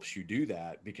helps you do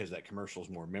that because that commercial is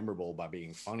more memorable by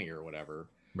being funny or whatever.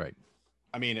 Right.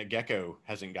 I mean, a Gecko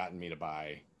hasn't gotten me to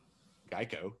buy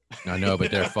Geico. I know, but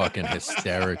they're You know? fucking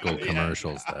hysterical Yeah.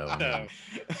 commercials, though. I mean,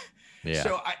 yeah.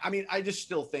 So I mean, I just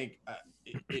still think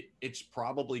it's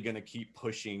probably going to keep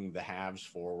pushing the haves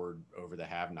forward over the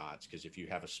have-nots because if you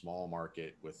have a small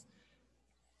market with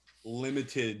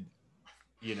limited,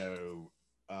 you know,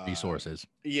 Resources.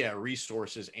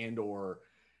 resources, and or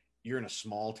you're in a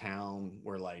small town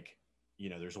where like, you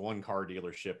know, there's one car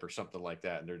dealership or something like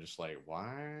that, and they're just like,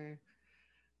 why?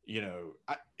 You know,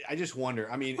 I just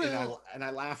wonder. I mean, Well, and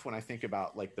I laugh when I think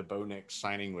about like the Bo Nix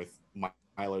signing with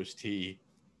Milo's Tea,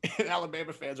 and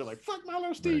Alabama fans are like, "Fuck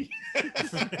Milo's Tea."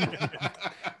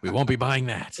 We won't be buying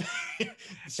that.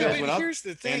 Sales but went up here's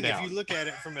the and thing: if down. you look at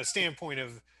it from a standpoint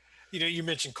of, you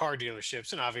mentioned car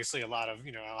dealerships, and obviously a lot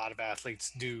of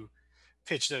athletes do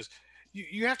pitch those.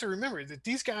 You have to remember that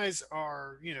these guys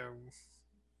are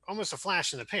almost a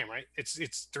flash in the pan, right?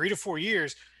 It's 3 to 4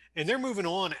 years, and they're moving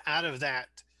on out of that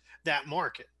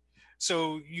market.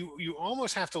 So you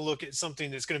almost have to look at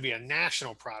something that's going to be a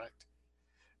national product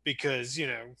because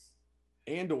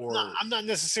and not, or I'm not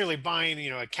necessarily buying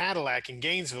a Cadillac in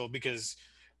Gainesville because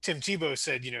Tim Tebow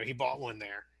said he bought one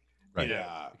there. Right.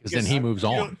 yeah, Because then he moves you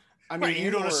don't on. I mean, right, you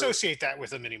and don't or- associate that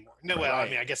with him anymore. No, well, I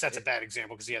Right. mean, I guess that's a bad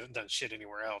example because he hasn't done shit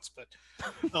anywhere else. But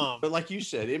But like you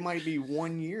said, it might be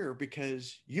 1 year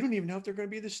because you don't even know if they're going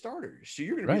to be the starters. So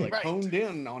you're going to be Right. like Right. honed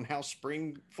in on how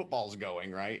spring football's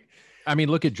going, right? I mean,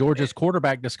 look at Georgia's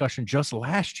quarterback discussion just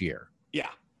last year. Yeah.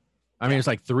 I mean, it's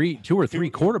like two or three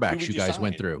Who quarterbacks would you guys sign?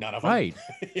 went through. None of them. Right.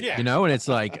 Yeah. You know, and it's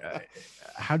like,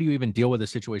 how do you even deal with a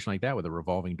situation like that with a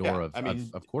revolving door Yeah, of, I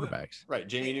mean, of quarterbacks? Right.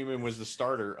 Jamie Newman was the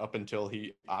starter up until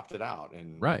he opted out,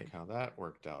 and Right. look how that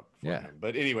worked out for Yeah. him.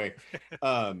 But anyway,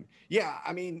 yeah,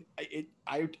 I mean,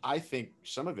 I think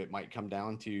some of it might come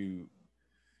down to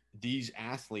these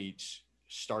athletes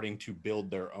starting to build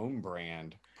their own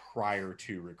brand prior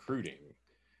to recruiting.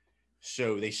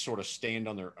 So they sort of stand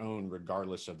on their own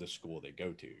regardless of the school they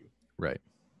go to. Right.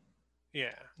 Yeah,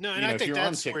 no, and You know, I if think you're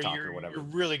on that's where TikTok or you're whatever.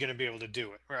 really going to be able to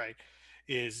do it, right?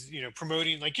 Is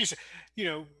promoting, like you said,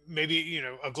 maybe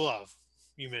a glove.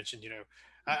 You mentioned,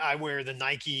 I wear the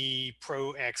Nike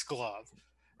Pro X glove,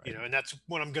 Right. and that's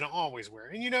what I'm going to always wear.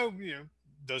 And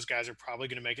those guys are probably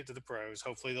going to make it to the pros.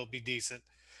 Hopefully, they'll be decent,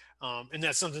 and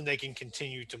that's something they can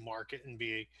continue to market and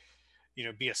be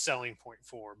a selling point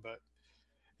for. But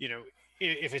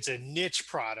if it's a niche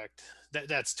product,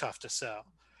 that's tough to sell.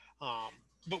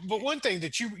 But one thing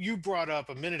that you brought up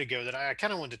a minute ago that I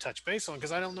kind of wanted to touch base on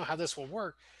because I don't know how this will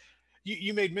work.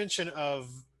 You made mention of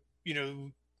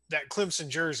that Clemson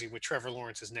jersey with Trevor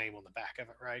Lawrence's name on the back of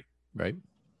it, right? Right.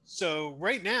 So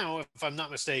right now, if I'm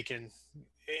not mistaken,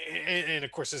 and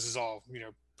of course this is all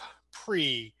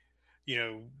pre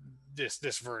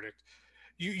this verdict,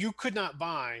 you could not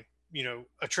buy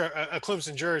a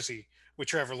Clemson jersey with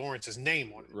Trevor Lawrence's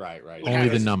name on it. Right, right. It would Only have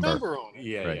the his number. on it.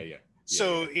 Yeah, Right. yeah, yeah.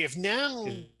 So if now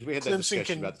 'Cause we had that Clemson discussion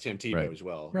can about Tim Tebow Right. as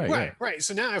well. Right. right, right.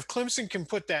 So now if Clemson can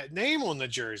put that name on the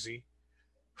jersey,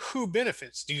 who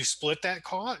benefits? Do you split that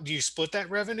cost? Do you split that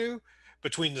revenue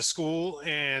between the school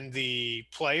and the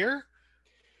player?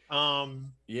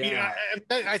 Yeah.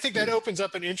 I think that opens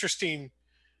up an interesting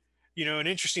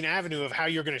avenue of how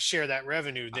you're going to share that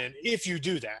revenue then if you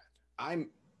do that.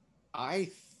 I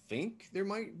think there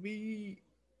might be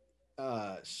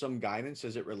some guidance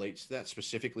as it relates to that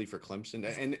specifically for Clemson.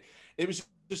 And it was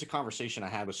just a conversation I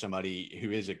had with somebody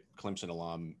who is a Clemson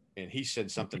alum, and he said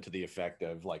something to the effect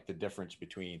of like the difference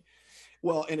between,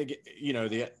 well, and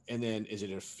again, and then is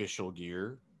it official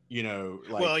gear?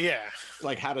 Well, yeah.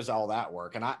 Like how does all that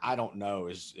work? And I don't know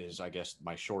is I guess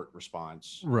my short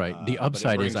response. Right. The but it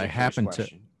upside is brings a curious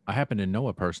question. I happen to know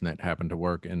a person that happened to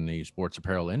work in the sports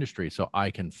apparel industry, so I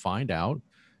can find out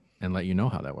and let you know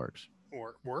how that works.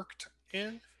 Or worked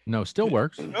in? No, still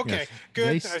works. Okay, Yes. good.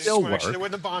 They I just still want to make sure work. there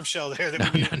wasn't a bombshell there that No,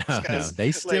 we need to no. discuss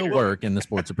They still later. work in the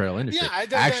sports apparel industry. Yeah,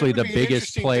 actually, that the would be an biggest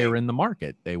interesting player thing. in the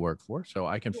market they work for, so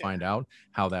I can Yeah. find out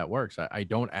how that works. I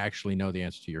don't actually know the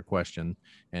answer to your question,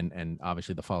 and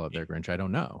obviously the follow up there, Grinch. I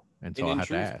don't know, and so And I'll in have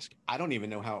truth, to ask. I don't even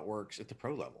know how it works at the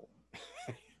pro level.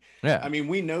 Yeah, I mean,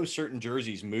 we know certain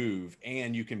jerseys move,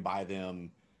 and you can buy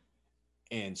them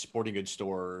in sporting goods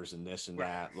stores and this and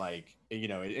that, like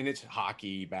and it's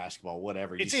hockey, basketball,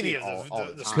 whatever. It's you see any it of all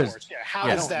the time. sports. Yeah. How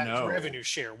Yeah. does I don't that know. revenue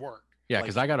share work? Yeah, Like-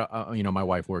 because I got my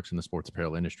wife works in the sports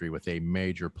apparel industry with a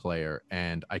major player,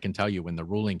 and I can tell you when the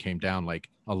ruling came down, like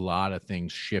a lot of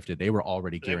things shifted. They were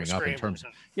already They were gearing up in scrambling, terms,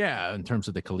 huh? in terms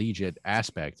of the collegiate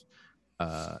aspect.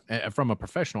 From a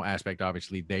professional aspect,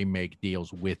 obviously they make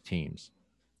deals with teams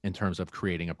in terms of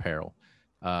creating apparel.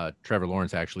 Trevor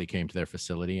Lawrence actually came to their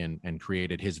facility and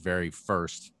created his very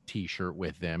first T-shirt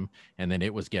with them, and then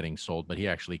it was getting sold. But he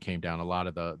actually came down. A lot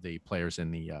of the players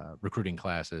in the recruiting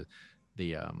classes,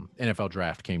 the NFL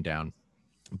draft came down.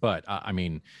 But I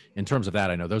mean, in terms of that,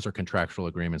 I know those are contractual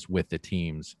agreements with the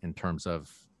teams in terms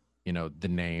of the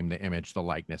name, the image, the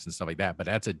likeness, and stuff like that. But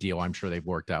that's a deal I'm sure they've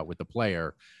worked out with the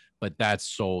player. But that's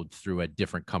sold through a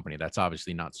different company. That's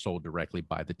obviously not sold directly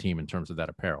by the team in terms of that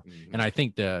apparel. Mhm. And I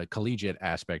think the collegiate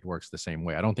aspect works the same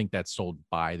way. I don't think that's sold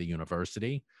by the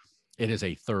university. It is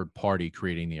a third party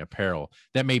creating the apparel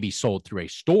that may be sold through a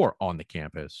store on the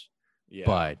campus, Yeah.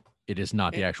 but it is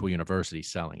not the And- actual university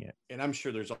selling it. And I'm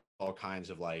sure there's all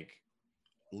kinds of like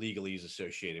legalese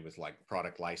associated with like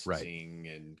product licensing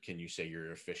and can you say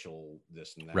you're official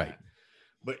this and that. Right.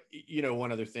 But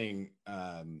one other thing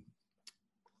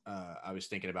I was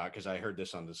thinking about, because I heard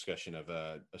this on the discussion of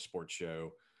a sports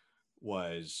show,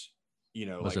 was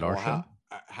Was it our show?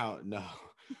 how no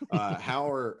how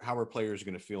are players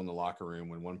going to feel in the locker room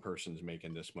when one person's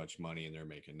making this much money and they're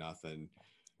making nothing?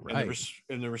 Right.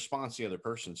 And the response the other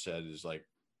person said is like,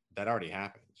 that already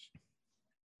happens.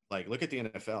 Like, look at the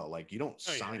NFL. Like, you don't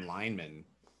sign linemen,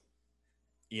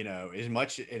 as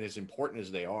much and as important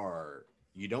as they are,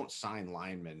 you don't sign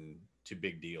linemen to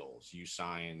big deals. You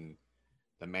sign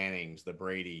the Mannings, the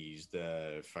Bradys,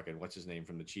 the fucking, what's his name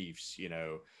from the Chiefs,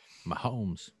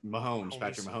 Mahomes.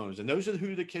 Patrick Mahomes. And those are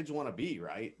who the kids want to be,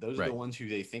 right? Those are the ones who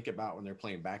they think about when they're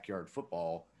playing backyard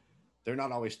football. They're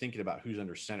not always thinking about who's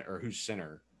under center or who's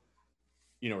center,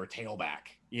 or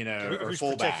tailback, or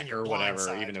fullback or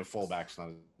whatever, even though fullback's not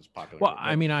as popular. Well, but,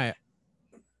 I mean,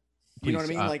 you know what I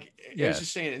mean? Like, yeah. I was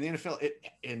just saying, in the NFL,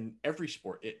 in every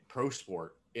sport, pro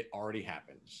sport, it already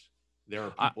happens. There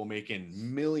are people making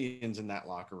millions in that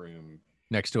locker room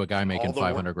next to a guy making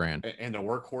 500 grand. And the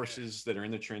workhorses that are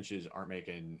in the trenches aren't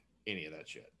making any of that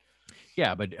shit.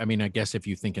 Yeah, but I mean, I guess if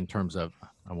you think in terms of,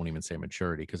 I won't even say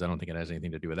maturity because I don't think it has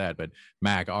anything to do with that. But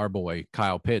Mac, our boy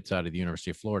Kyle Pitts out of the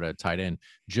University of Florida, tight end,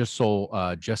 just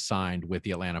signed with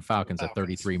the Atlanta Falcons a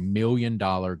 $33 million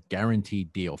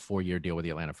guaranteed deal, 4-year deal with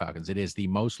the Atlanta Falcons. It is the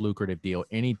most lucrative deal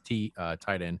any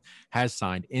tight end has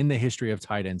signed in the history of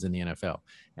tight ends in the NFL,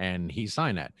 and he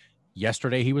signed that.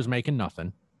 Yesterday he was making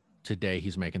nothing. Today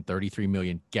he's making $33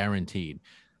 million guaranteed.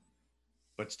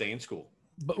 But stay in school.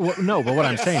 But what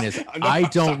I'm saying is, I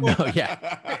don't know.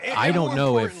 Yeah, I don't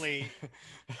know if.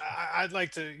 I'd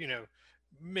like to,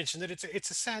 mention that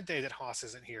it's a sad day that Haas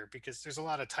isn't here because there's a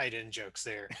lot of tight end jokes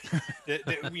there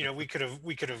that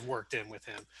we could have worked in with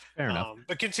him. Fair enough.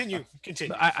 But continue.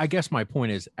 I guess my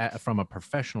point is, from a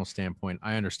professional standpoint,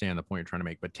 I understand the point you're trying to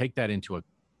make, but take that into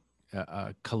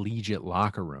a collegiate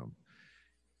locker room.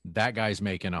 That guy's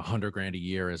making $100 grand a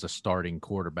year as a starting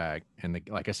quarterback. And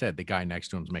like I said, the guy next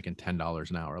to him is making $10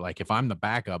 an hour. Like if I'm the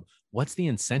backup, what's the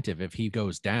incentive if he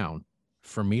goes down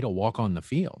for me to walk on the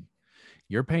field?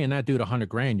 You're paying that dude $100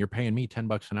 grand. You're paying me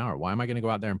 $10 an hour. Why am I going to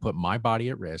go out there and put my body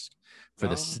at risk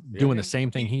for doing the same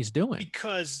thing he's doing?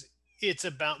 Because it's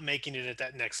about making it at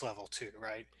that next level too,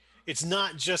 right? It's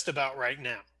not just about right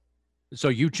now. So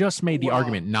you just made the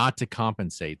argument not to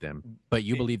compensate them, but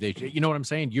you believe they, you know what I'm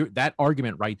saying? That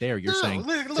argument right there, you're saying,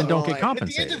 then don't get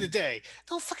compensated. At the end of the day,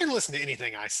 don't fucking listen to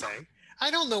anything I say. I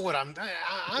don't know what I'm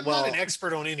not an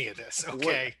expert on any of this.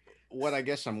 Okay. What I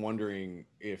guess I'm wondering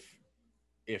if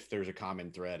there's a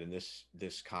common thread in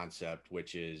this concept,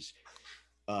 which is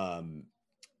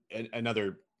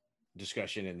another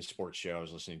discussion in the sports show I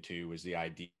was listening to was the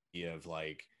idea of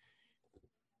like,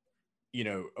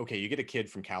 okay, you get a kid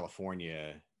from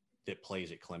California that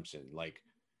plays at Clemson, like,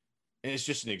 and it's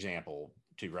just an example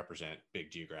to represent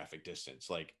big geographic distance.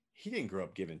 Like, he didn't grow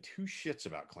up giving two shits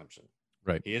about Clemson.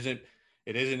 Right. It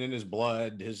isn't in his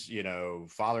blood. His,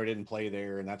 father didn't play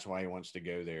there, and that's why he wants to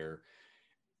go there.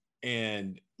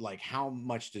 And like, how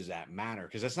much does that matter?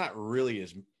 Because that's not really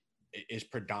as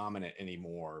predominant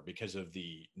anymore because of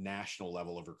the national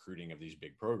level of recruiting of these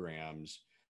big programs.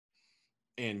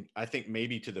 And I think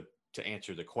maybe to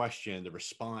answer the question, the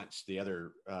response the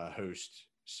other host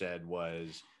said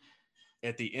was,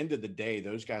 at the end of the day,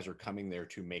 those guys are coming there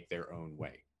to make their own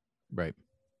way. Right.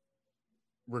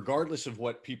 Regardless of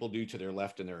what people do to their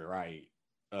left and their right,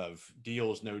 of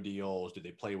deals, no deals, do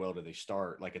they play well, do they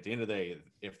start? Like, at the end of the day,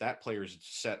 if that player's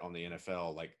set on the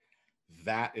NFL, like,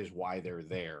 that is why they're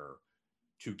there,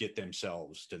 to get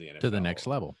themselves to the NFL. To the next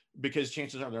level. Because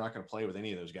chances are they're not going to play with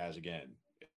any of those guys again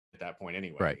at that point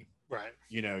anyway. Right. Right.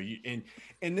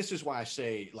 And this is why I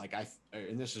say, like,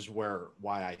 and this is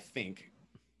why I think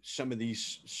some of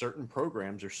these certain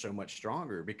programs are so much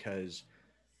stronger, because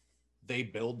they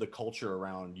build the culture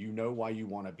around, why you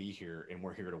want to be here, and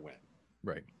we're here to win.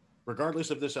 Right. Regardless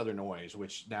of this other noise,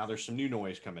 which now there's some new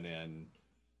noise coming in.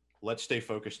 Let's stay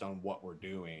focused on what we're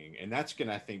doing. And that's going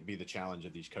to, I think, be the challenge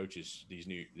of these coaches,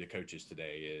 the coaches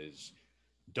today, is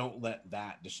don't let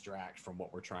that distract from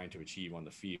what we're trying to achieve on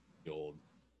the field.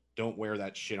 Don't wear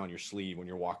that shit on your sleeve when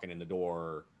you're walking in the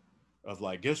door of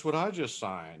like, guess what I just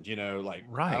signed,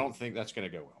 Right. I don't think that's going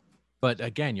to go well. But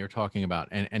again, you're talking about,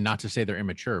 and not to say they're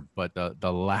immature, but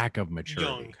the lack of maturity.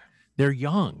 Young. They're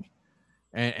young.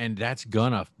 And that's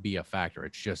gonna be a factor.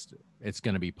 It's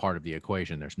gonna be part of the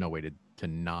equation. There's no way to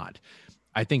not.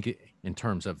 I think in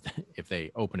terms of if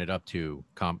they open it up to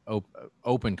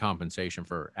open compensation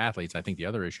for athletes, I think the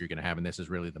other issue you're going to have, and this is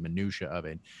really the minutia of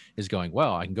it, is going,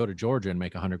 well, I can go to Georgia and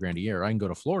make $100,000 a year. I can go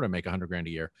to Florida and make $100,000 a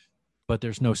year, but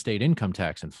there's no state income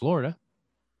tax in Florida.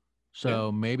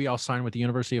 So maybe I'll sign with the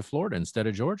University of Florida instead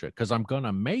of Georgia because I'm going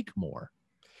to make more.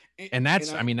 And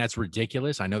that's, I mean, that's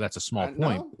ridiculous. I know that's a small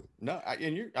point. It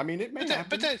may happen.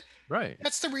 But right.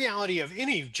 That's the reality of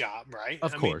any job, right?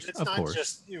 Of course. It's not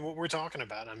just what we're talking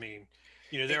about. I mean,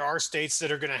 there are states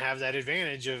that are going to have that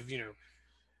advantage of,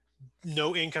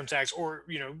 no income tax or,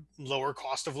 lower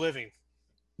cost of living.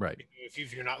 Right.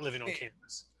 If you're not living on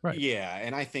campus. Right. Yeah.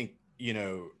 And I think,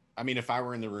 if I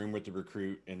were in the room with the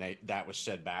recruit and that was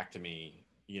said back to me,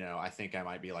 I think I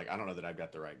might be like, I don't know that I've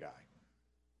got the right guy.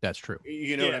 That's true.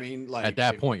 You know what I mean? Like, at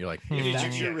that point, you're like, if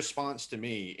that's your response to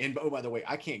me. And oh, by the way,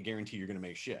 I can't guarantee you're going to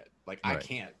make shit. Like, I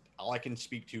can't. All I can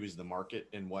speak to is the market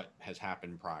and what has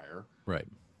happened prior. Right.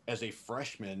 As a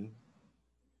freshman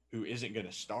who isn't going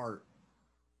to start,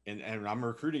 and I'm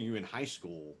recruiting you in high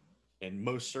school, and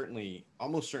almost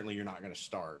certainly you're not going to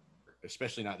start,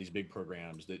 especially not these big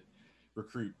programs that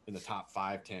recruit in the top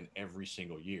 5-10 every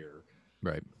single year.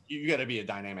 Right. You got to be a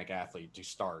dynamic athlete to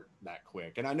start that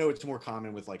quick. And I know it's more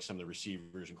common with like some of the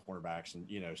receivers and cornerbacks and,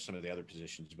 some of the other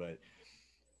positions, but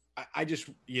I just,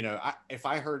 if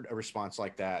I heard a response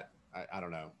like that, I don't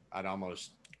know. I'd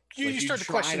almost, you start to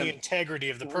question the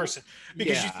integrity of the person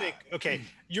because you think, okay,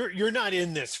 you're not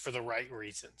in this for the right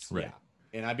reasons. Right.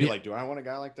 Yeah. And I'd be like, do I want a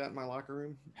guy like that in my locker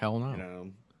room? Hell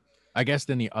no. I guess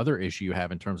then the other issue you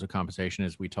have in terms of compensation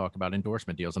is we talk about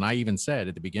endorsement deals. And I even said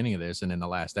at the beginning of this and in the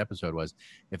last episode was,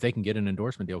 if they can get an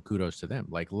endorsement deal, kudos to them.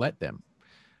 Like, let them.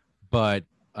 But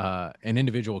an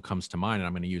individual comes to mind, and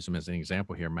I'm going to use them as an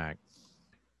example here, Mac.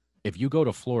 If you go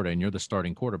to Florida and you're the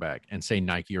starting quarterback and say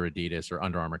Nike or Adidas or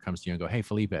Under Armour comes to you and go, hey,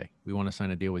 Felipe, we want to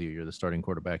sign a deal with you. You're the starting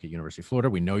quarterback at University of Florida.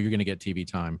 We know you're going to get TV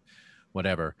time,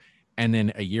 whatever. And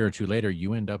then a year or two later,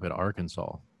 you end up at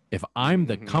Arkansas. If I'm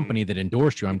the company that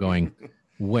endorsed you, I'm going,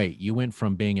 wait, you went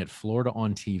from being at Florida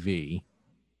on TV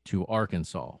to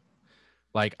Arkansas.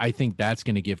 Like, I think that's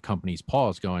going to give companies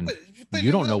pause going, but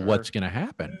you don't know what's going to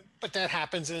happen. But that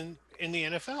happens in the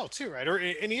NFL too, right? Or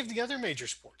any of the other major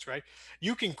sports, right?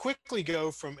 You can quickly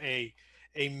go from a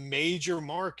major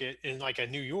market in like a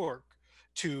New York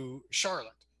to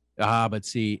Charlotte. But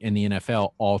see, in the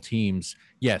NFL, all teams,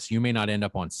 yes, you may not end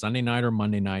up on Sunday night or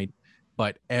Monday night,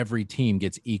 but every team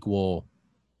gets equal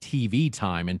TV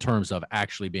time in terms of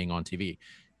actually being on TV.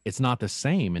 It's not the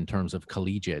same in terms of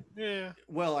collegiate. Yeah.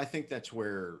 Well, I think that's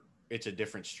where it's a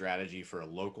different strategy for a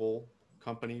local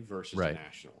company versus a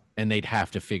national. And they'd have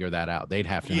to figure that out. They'd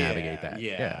have to navigate that.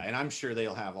 Yeah. And I'm sure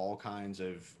they'll have all kinds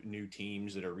of new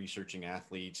teams that are researching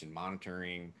athletes and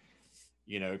monitoring,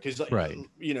 because,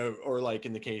 or like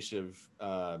in the case of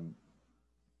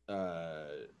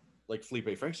like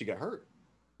Felipe Franks, he got hurt.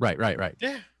 Right.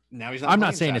 Yeah. now he's not. I'm not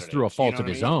playing saying it's Saturdays, through a fault of what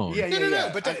I his mean? own. Yeah, No,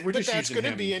 but, we're but just that's using going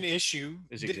to him be an issue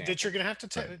as that example. you're going to have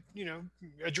to, Right.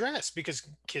 address, because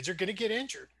kids are going to get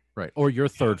injured. Right. Or your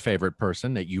third favorite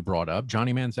person that you brought up,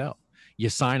 Johnny Manziel. You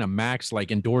sign a max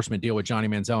like endorsement deal with Johnny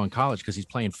Manziel in college because he's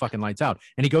playing fucking lights out,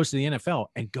 and he goes to the NFL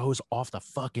and goes off the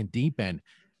fucking deep end.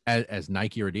 As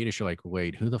Nike or Adidas, you're like,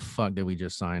 wait, who the fuck did we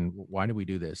just sign? Why did we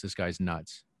do this? This guy's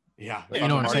nuts. Yeah, you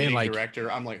know what I'm saying? Like,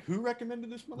 director, I'm like, who recommended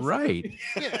this motherfucker? Right.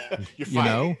 Yeah. You're You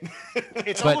know?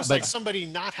 It's But- almost but- like somebody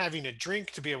not having a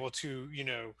drink to be able to,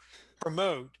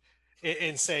 promote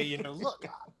and say, look,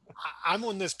 I'm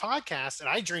on this podcast and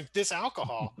I drink this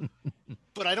alcohol,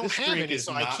 but I don't This have drink any, is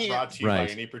so not I can't. brought to you Right.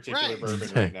 by any particular Right. bourbon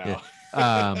right now.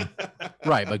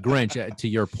 Right. But Grinch, to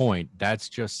your point, that's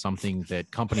just something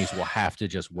that companies will have to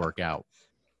just work out.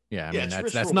 Yeah. I mean, it's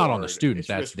that's risk not on the reward. students. It's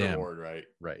That's risk them. reward, right?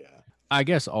 Right. Yeah. I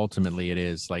guess ultimately it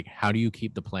is like, how do you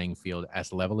keep the playing field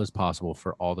as level as possible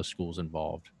for all the schools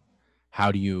involved?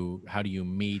 How do you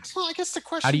meet? Well, I guess the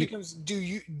question becomes: Do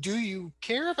you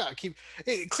care about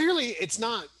clearly, it's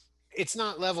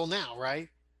not level now, right?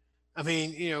 I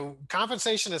mean,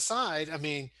 compensation aside, I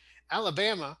mean,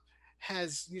 Alabama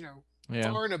has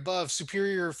far and above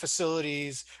superior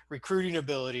facilities, recruiting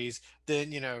abilities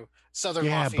than Southern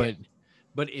Lafayette.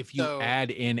 But if you add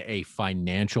in a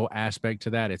financial aspect to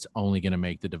that, it's only going to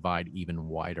make the divide even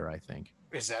wider, I think.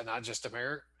 Is that not just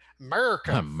America?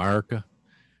 America.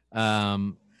 I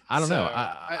don't know.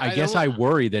 I guess I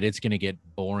worry that it's going to get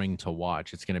boring to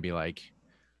watch. It's going to be like,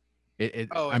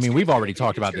 I mean, we've already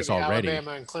talked about this already.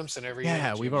 Alabama and Clemson every year.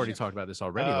 Yeah, we've already talked about this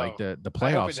already. Like the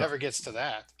playoffs. I hope it never gets to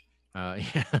that.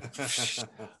 Yeah.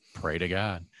 Pray to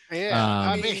God.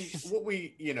 Yeah. I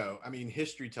mean,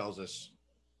 history tells us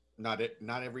not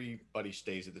everybody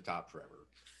stays at the top forever.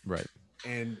 Right.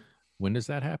 And when does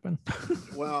that happen?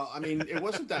 Well, I mean, it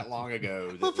wasn't that long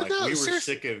ago that we were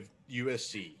sick of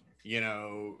USC,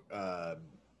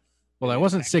 well, I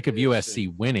wasn't sick of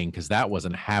USC winning because that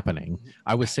wasn't happening.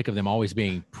 I was sick of them always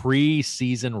being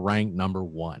preseason ranked number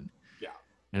 1. Yeah.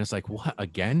 And it's like, what,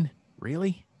 again?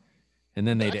 Really? And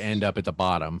then they'd end up at the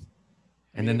bottom.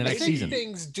 And then the next season.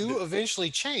 Things do eventually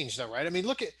change though, right? I mean,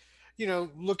 look at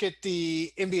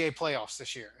the NBA playoffs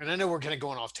this year. And I know we're kind of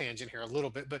going off tangent here a little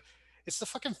bit, but it's the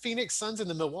fucking Phoenix Suns and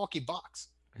the Milwaukee Bucks.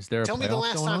 Is there Tell me the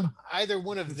last time either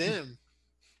one of them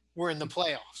were in the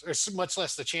playoffs, or much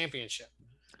less the championship,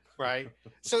 right?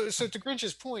 So to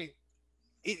Grinch's point,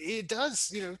 it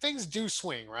does, things do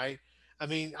swing, right? I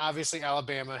mean, obviously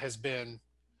Alabama has been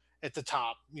at the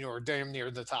top, or damn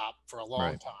near the top for a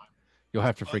long time. You'll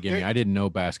have to forgive me. I didn't know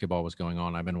basketball was going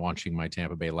on. I've been watching my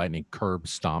Tampa Bay Lightning curb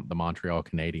stomp the Montreal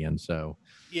Canadiens. So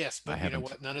yes, but you know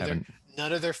what?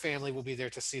 None of their family will be there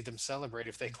to see them celebrate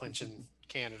if they clinch in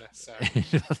Canada. So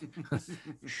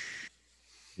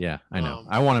yeah, I know.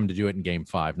 I want them to do it in Game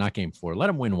 5, not Game 4. Let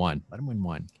them win one.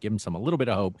 Give them a little bit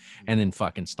of hope, and then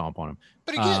fucking stomp on them.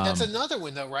 But again, that's another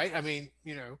one, though, right? I mean,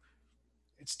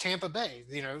 it's Tampa Bay.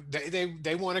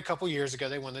 They won a couple years ago.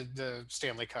 They won the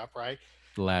Stanley Cup, right?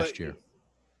 Last year.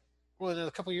 Well,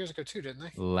 a couple of years ago too, didn't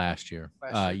they? Last year.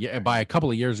 Yeah, by a couple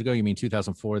of years ago, you mean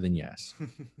 2004? Then yes,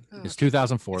 it's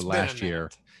 2004 last year.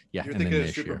 Yeah, You're and then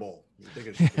this Super year. Bowl.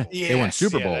 Yes, they won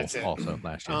Super Bowl that's it. also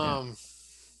last year.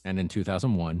 And in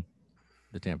 2001,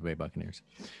 the Tampa Bay Buccaneers.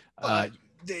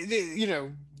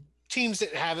 Teams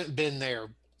that haven't been there,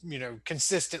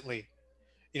 consistently.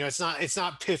 It's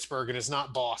not Pittsburgh and it's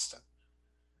not Boston,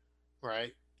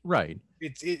 right? Right.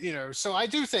 So I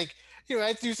do think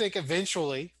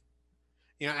eventually,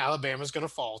 Alabama's going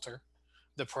to falter.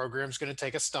 The program's going to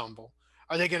take a stumble.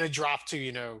 Are they going to drop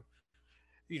to,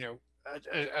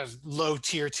 a low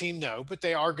tier team? No, but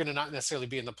they are going to not necessarily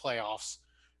be in the playoffs.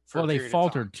 Well, they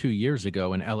faltered 2 years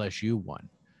ago and LSU won.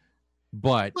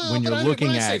 But when you're looking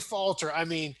when I at say falter, I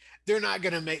mean, they're not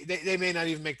going to make, they may not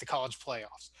even make the college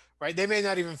playoffs, right? They may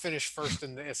not even finish first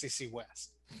in the SEC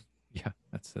West. Yeah,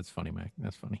 that's funny, Mac.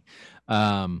 That's funny.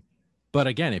 But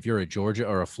again, if you're a Georgia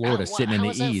or a Florida sitting in the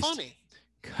East, funny?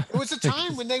 It was a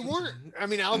time when they weren't. I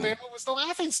mean, Alabama was the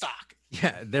laughingstock.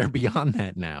 Yeah, they're beyond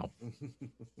that now.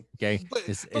 Okay, but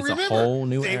it's remember, a whole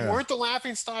new they era. weren't the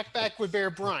laughingstock back with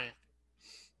Bear Bryant,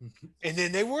 and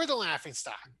then they were the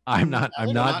laughingstock. I'm not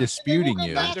disputing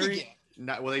you.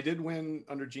 Well, they did win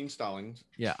under Gene Stallings.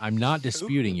 Yeah, I'm not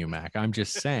disputing you, Mac. I'm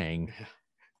just saying,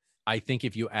 I think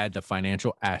if you add the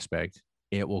financial aspect,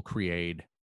 it will create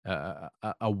a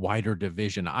wider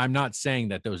division. I'm not saying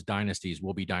that those dynasties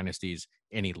will be dynasties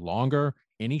any longer,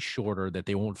 any shorter, that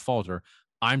they won't falter.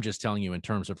 I'm just telling you in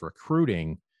terms of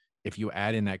recruiting, if you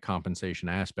add in that compensation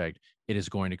aspect, it is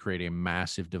going to create a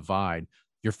massive divide.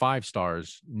 Your 5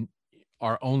 stars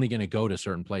are only going to go to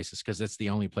certain places because it's the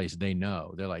only place they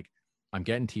know. They're like, I'm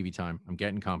getting TV time, I'm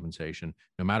getting compensation.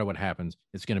 No matter what happens,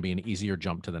 it's going to be an easier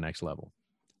jump to the next level.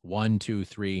 1, 2,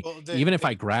 3. Well, Even if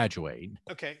I graduate.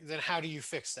 Okay, then how do you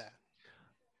fix that?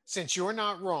 Since you're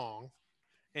not wrong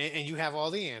and you have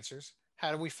all the answers,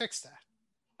 how do we fix that?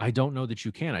 I don't know that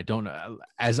you can. I don't know.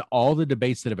 As all the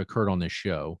debates that have occurred on this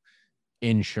show,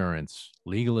 insurance,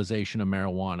 legalization of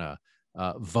marijuana,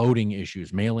 voting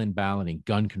issues, mail-in balloting,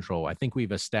 gun control, I think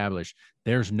we've established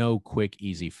there's no quick,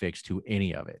 easy fix to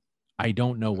any of it. I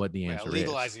don't know what the answer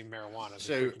legalizing marijuana.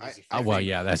 So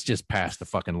yeah, that's just passed the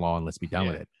fucking law and let's be done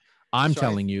with it. I'm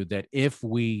telling you that if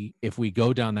we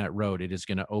go down that road, it is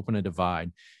going to open a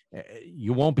divide.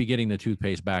 You won't be getting the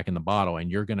toothpaste back in the bottle, and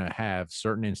you're going to have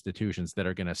certain institutions that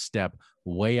are going to step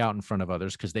way out in front of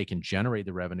others because they can generate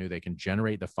the revenue, they can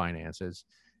generate the finances,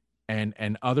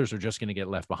 and others are just going to get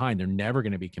left behind. They're never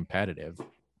going to be competitive.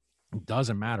 It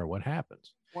doesn't matter what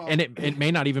happens. Well, and it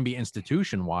may not even be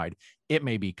institution wide. It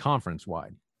may be conference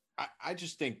wide. I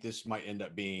just think this might end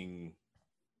up being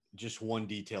just one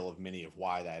detail of many of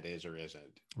why that is or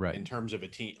isn't. Right. In terms of a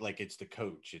team, like it's the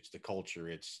coach, it's the culture,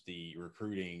 it's the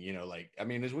recruiting, you know, like, I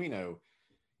mean, as we know,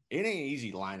 it ain't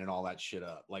easy lining all that shit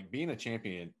up. Like being a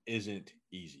champion isn't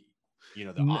easy. You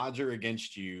know, the odds are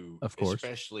against you, of course,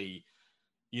 especially,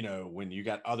 you know, when you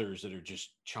got others that are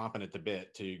just chomping at the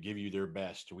bit to give you their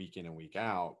best week in and week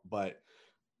out. But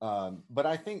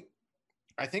I think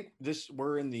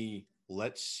we're in the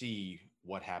let's see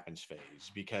what happens phase,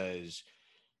 because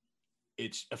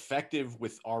it's effective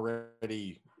with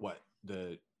already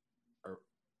the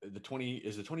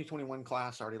 2021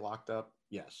 class already locked up.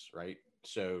 Yes. Right.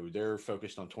 So they're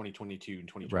focused on 2022 and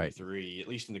 2023, at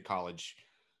least in the college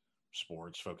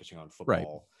sports, focusing on football. Right.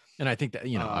 And I think that,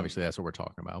 you know, obviously that's what we're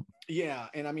talking about. Yeah.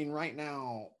 And I mean, right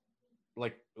now,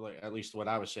 like at least what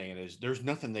I was saying is there's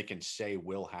nothing they can say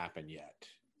will happen yet.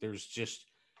 There's just,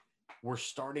 we're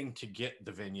starting to get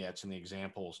the vignettes and the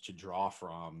examples to draw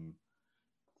from,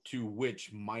 to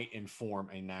which might inform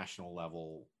a national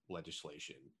level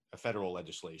legislation, a federal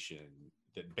legislation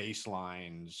that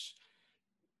baselines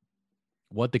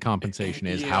what the compensation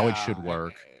is, how it should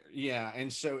work. Yeah.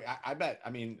 And so I bet,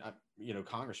 I mean, you know,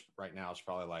 Congress right now is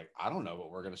probably like, I don't know what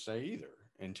we're going to say either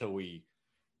until we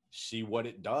see what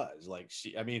it does. Like,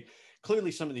 I mean,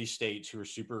 clearly some of these states who are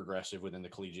super aggressive within the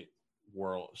collegiate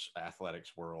world,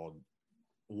 athletics world,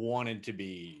 wanted to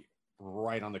be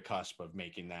right on the cusp of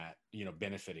making that, you know,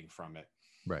 benefiting from it.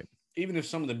 Right. Even if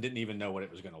some of them didn't even know what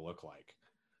it was going to look like.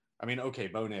 I mean, okay,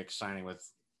 Bo Nix signing with,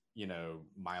 you know,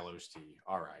 Milo's tea.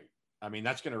 All right. I mean,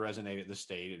 that's going to resonate at the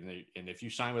state. And if you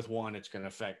sign with one, it's going to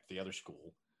affect the other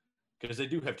school, because they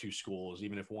do have two schools,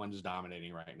 even if one's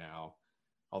dominating right now,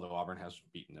 although Auburn has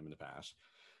beaten them in the past.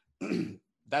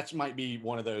 That's might be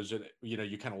one of those that, you know,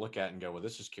 you kind of look at and go, well,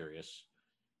 this is curious.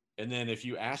 And then if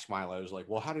you ask Milo's like,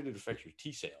 well, how did it affect your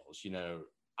tea sales? You know,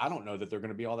 I don't know that they're going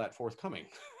to be all that forthcoming,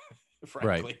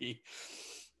 frankly.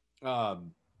 Right.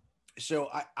 So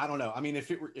I don't know. I mean,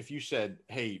 if you said,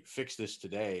 hey, fix this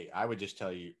today, I would just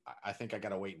tell you, I think I got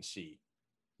to wait and see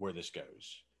where this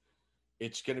goes.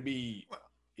 It's going to be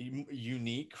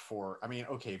unique for, I mean,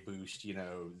 okay, Boost, you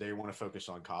know, they want to focus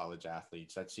on college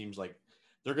athletes. That seems like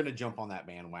they're going to jump on that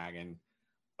bandwagon.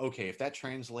 Okay, if that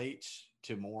translates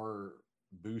to more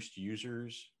Boost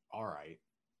users, all right,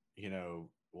 you know,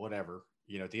 whatever.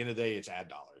 You know, at the end of the day, it's ad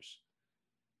dollars.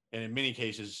 And in many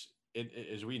cases,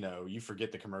 as we know, you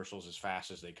forget the commercials as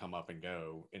fast as they come up and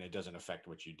go, and it doesn't affect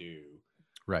what you do.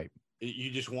 Right.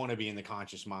 You just want to be in the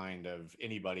conscious mind of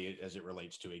anybody as it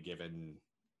relates to a given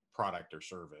product or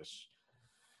service.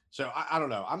 So I don't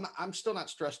know. I'm still not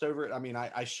stressed over it. I mean,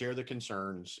 I share the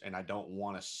concerns, and I don't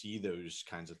want to see those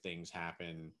kinds of things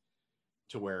happen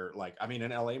to where, like, I mean,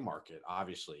 an LA market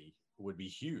obviously would be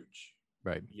huge.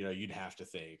 Right. You know, you'd have to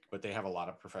think, but they have a lot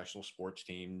of professional sports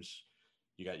teams.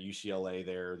 You got UCLA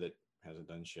there that hasn't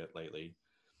done shit lately.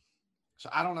 So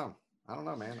I don't know.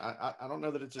 Man. I don't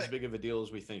know that it's as big of a deal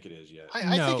as we think it is yet.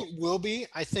 I think it will be.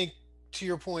 I think, to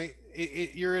your point,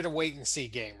 you're at a wait and see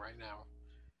game right now.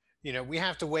 You know, we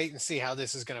have to wait and see how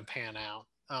this is going to pan out.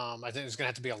 I think there's going to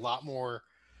have to be a lot more,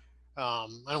 I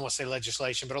don't want to say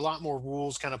legislation, but a lot more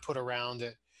rules kind of put around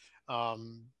it.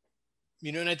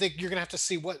 You know, and I think you're going to have to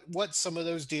see what some of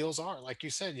those deals are. Like you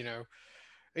said, you know,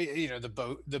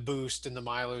 the Boost and the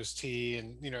Milo's tea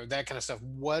and, you know, that kind of stuff.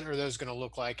 What are those going to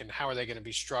look like, and how are they going to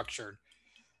be structured?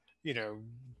 You know,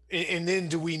 and then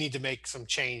do we need to make some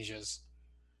changes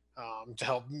to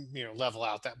help, you know, level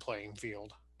out that playing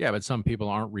field? Yeah, but some people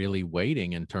aren't really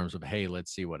waiting in terms of, hey,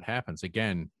 let's see what happens.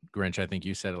 Again, Grinch, I think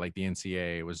you said it, like the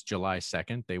NCAA was July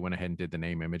 2nd. They went ahead and did the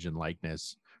name, image, and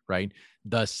likeness right?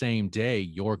 The same day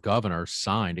your governor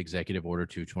signed Executive Order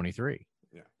 223.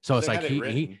 Yeah. So it's They like had it he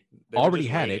written. They were already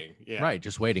just had waiting. it, Yeah. right?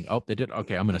 Just waiting. Oh, they did.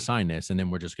 Okay, I'm going to sign this, and then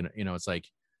we're just going to, it's like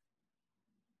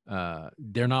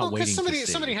they're not Well, because waiting to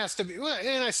somebody see. has to be, well,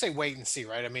 and I say wait and see,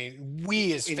 right? I mean,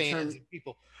 we as fans and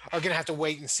people are going to have to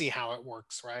wait and see how it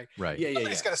works, right? Right. Yeah, yeah,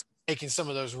 Somebody's yeah. got to start making some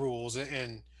of those rules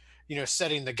and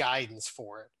setting the guidance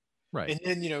for it. Right.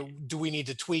 And then do we need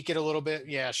to tweak it a little bit?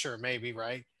 Yeah, sure, maybe,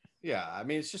 right? Yeah, I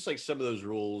mean, it's just like some of those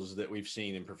rules that we've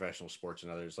seen in professional sports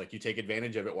and others. Like you take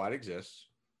advantage of it while it exists,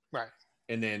 Right.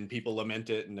 and then people lament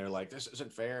it, and they're like, "This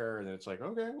isn't fair." And it's like,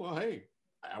 okay, well, hey,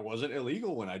 I wasn't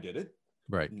illegal when I did it.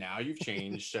 Right. Now you've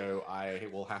changed, so I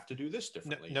will have to do this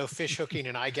differently. No fish hooking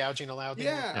and eye gouging allowed.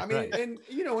 Yeah, I mean, Right. and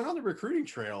and on the recruiting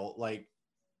trail, like,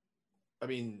 I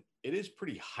mean, it is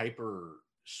pretty hyper,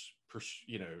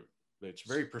 it's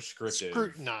very prescriptive,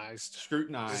 scrutinized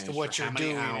as to what for you're how many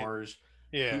doing. hours,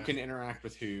 Yeah. who can interact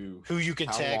with who you can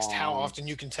text, how long. often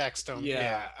you can text them.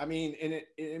 Yeah, I mean, and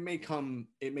it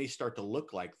may start to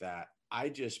look like that. I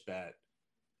just bet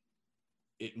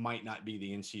it might not be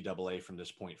the NCAA from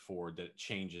this point forward that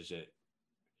changes it.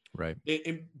 Right.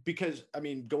 Because, I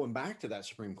mean, going back to that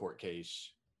Supreme Court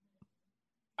case,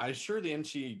 I'm sure the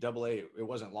NCAA, it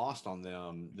wasn't lost on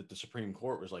them that the Supreme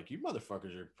Court was like, you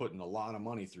motherfuckers are putting a lot of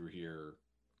money through here.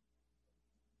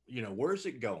 Where's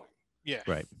it going? Yeah.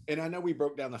 Right. And I know we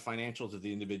broke down the financials of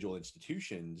the individual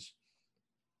institutions,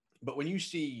 but when you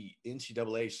see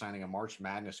NCAA signing a March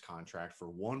Madness contract for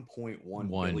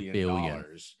 $1.1 billion.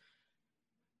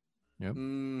 Yep.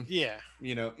 Yeah.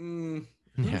 Yeah.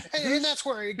 And that's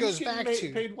where it goes back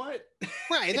to paid what?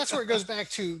 right. And that's where it goes back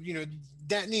to,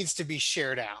 that needs to be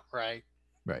shared out. Right.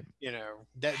 Right.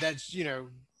 That's.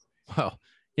 Well,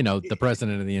 the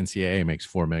president of the NCAA makes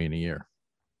 $4 million a year.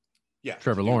 Yeah.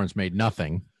 Trevor Lawrence made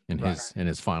nothing in Right.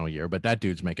 his final year, but that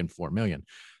dude's making $4 million.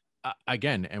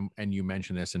 Again, and you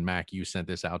mentioned this, and Mac, you sent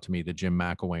this out to me, the Jim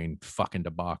McElwain fucking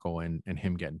debacle and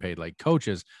him getting paid like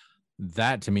coaches.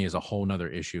 That to me is a whole nother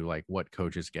issue, like what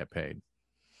coaches get paid.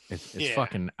 It's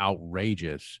fucking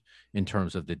outrageous in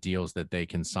terms of the deals that they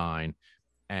can sign.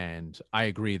 And I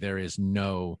agree, there's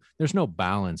no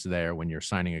balance there when you're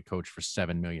signing a coach for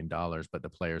 $7 million, but the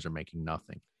players are making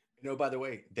nothing. By the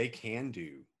way, they can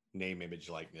do name, image,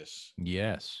 likeness.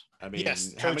 Yes. I mean,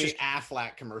 yes, how many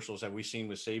Aflac commercials have we seen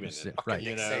with Saban? Right.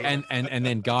 Saban. And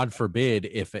then God forbid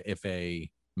if a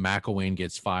McElwain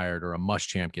gets fired or a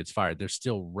Muschamp gets fired, they're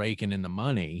still raking in the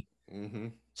money,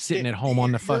 sitting at home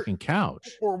on the fucking couch.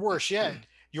 Or worse yet,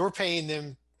 you're paying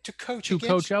them to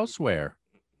coach elsewhere.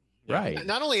 Yeah. Right.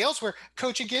 Not only elsewhere,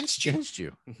 coach against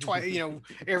you. Twice,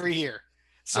 every year.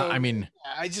 So I mean,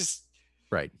 I just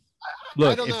right.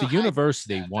 Look, if the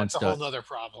university wants that's a whole other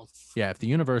problem. Yeah, if the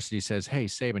university says, "Hey,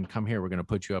 Saban, come here. We're going to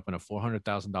put you up in a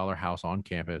 $400,000 house on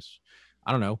campus."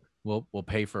 I don't know. We'll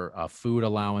pay for a food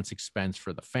allowance expense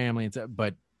for the family,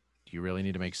 but do you really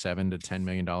need to make $7 to $10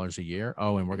 million a year?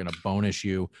 Oh, and we're going to bonus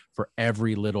you for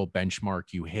every little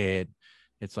benchmark you hit.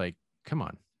 It's like, come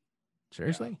on,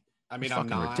 seriously? Yeah. I mean, I'm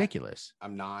not ridiculous.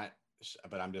 I'm not,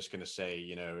 but I'm just going to say,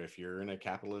 if you're in a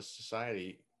capitalist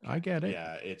society, I get it.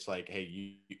 Yeah, it's like,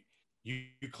 hey, you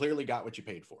clearly got what you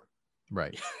paid for.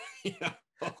 Right.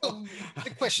 Well, the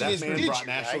question that is, man did brought you,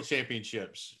 national right?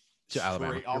 championships to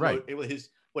Alabama. Almost, right. It was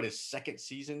his second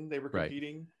season they were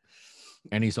competing.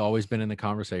 And he's always been in the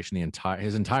conversation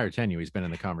his entire tenure. He's been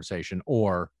in the conversation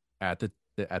or at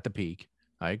the peak.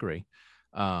 I agree.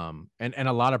 And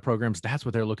a lot of programs, that's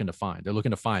what they're looking to find. They're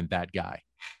looking to find that guy,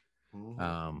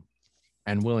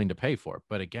 and willing to pay for it.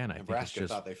 But again, I think it's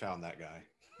just thought they found that guy.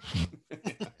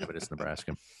 Yeah, but it's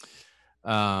Nebraska.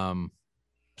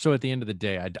 So at the end of the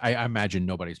day, I imagine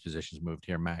nobody's position's moved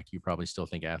here. Mac, you probably still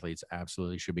think athletes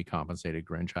absolutely should be compensated.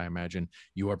 Grinch, I imagine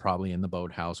you are probably in the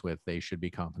boathouse with they should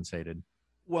be compensated.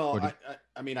 Well,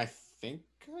 I mean, I think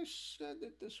I said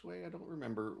it this way. I don't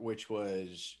remember which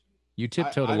was. You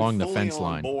tiptoed along the fence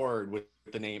line. I'm board with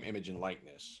the name, image, and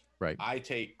likeness. Right. I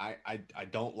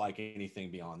don't like anything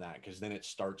beyond that because then it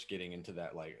starts getting into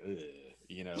that like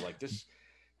this.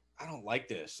 I don't like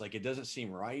this. Like, it doesn't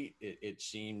seem right. It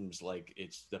seems like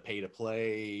it's the pay to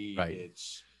play. Right.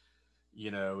 It's,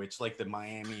 it's like the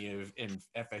Miami and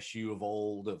FSU of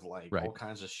old of like all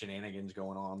kinds of shenanigans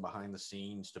going on behind the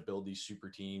scenes to build these super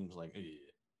teams. Like,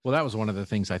 well, that was one of the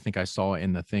things I think I saw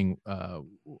in the thing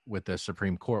with the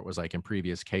Supreme Court was like in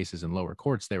previous cases in lower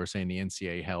courts, they were saying the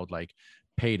NCAA held like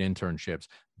paid internships.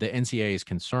 The NCAA's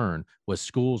concern was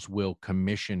schools will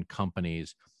commission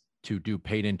companies to do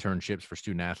paid internships for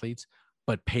student athletes,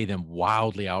 but pay them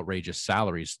wildly outrageous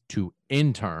salaries to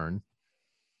intern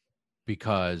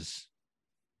because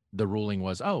the ruling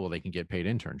was, oh, well, they can get paid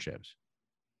internships.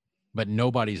 but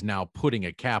nobody's now putting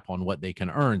a cap on what they can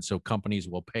earn. So companies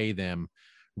will pay them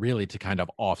really to kind of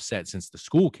offset, since the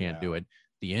school can't do it,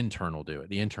 the intern will do it.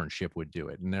 The internship would do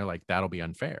it. And they're like, that'll be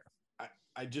unfair.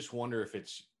 I just wonder if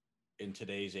it's in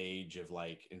today's age of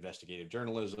like investigative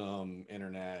journalism,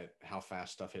 internet, how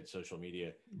fast stuff hits social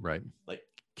media. Right. Like,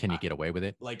 can you get away with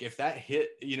it? Like if that hit,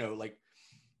 like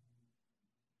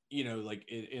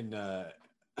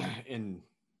in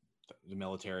the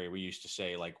military, we used to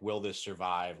say like, will this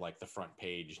survive like the front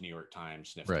page New York Times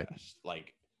sniff test?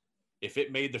 Like if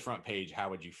it made the front page, how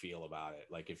would you feel about it?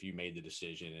 Like if you made the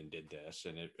decision and did this,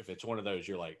 and if it's one of those,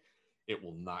 you're like, it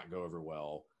will not go over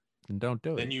well. And don't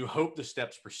do it. Then you hope the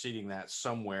steps preceding that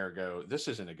somewhere go, this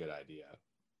isn't a good idea.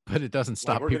 But it doesn't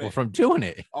stop people from doing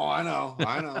it. Oh, I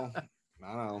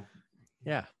know.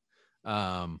 Yeah.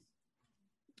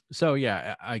 So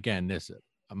yeah, again,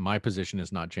 my position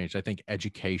has not changed. I think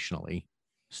educationally,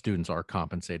 students are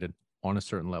compensated on a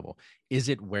certain level. Is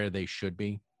it where they should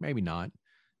be? Maybe not.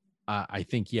 I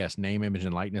think, yes, name, image,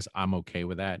 and likeness, I'm okay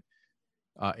with that.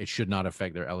 It should not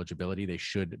affect their eligibility. They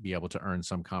should be able to earn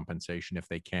some compensation if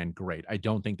they can. Great. I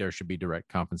don't think there should be direct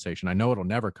compensation. I know it'll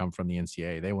never come from the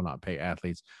NCAA. They will not pay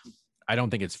athletes. I don't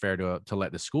think it's fair to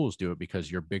let the schools do it,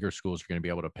 because your bigger schools are going to be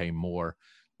able to pay more.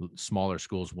 Smaller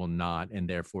schools will not, and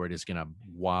therefore it is going to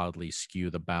wildly skew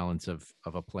the balance of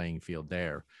a playing field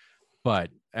there. But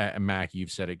Mac,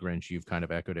 you've said it, Grinch, you've kind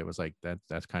of echoed it. It was like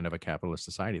that's kind of a capitalist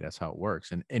society. That's how it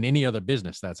works. And in any other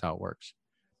business, that's how it works.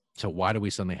 So why do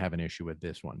we suddenly have an issue with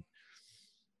this one?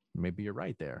 Maybe you're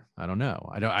right there. I don't know.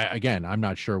 I'm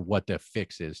not sure what the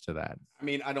fix is to that. I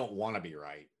mean, I don't want to be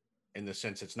right in the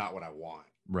sense it's not what I want.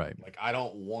 Right. Like I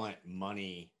don't want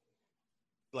money.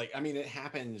 Like, I mean, it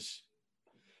happens.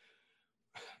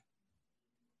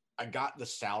 I got the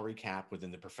salary cap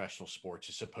within the professional sports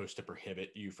is supposed to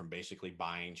prohibit you from basically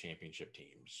buying championship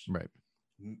teams. Right.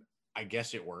 I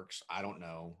guess it works. I don't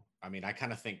know. I mean, I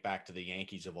kind of think back to the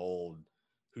Yankees of old,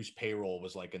 whose payroll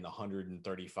was like in the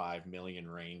 135 million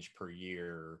range per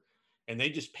year. And they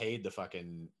just paid the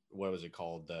fucking, what was it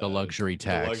called? The luxury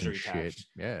tax. The luxury and tax. Shit.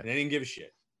 Yeah. And they didn't give a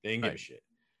shit. They didn't give a shit.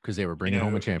 Because they were bringing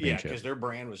home a championship. Yeah, because their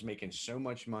brand was making so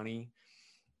much money.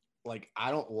 Like,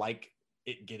 I don't like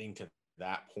it getting to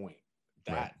that point.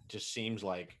 That just seems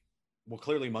like, well,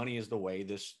 clearly money is the way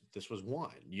this was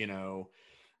won,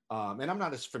 and I'm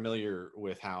not as familiar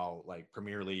with how like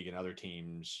Premier League and other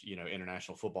teams,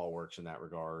 international football works in that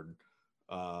regard.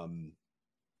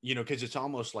 Because it's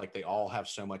almost like they all have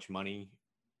so much money.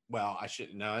 Well, I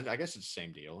guess it's the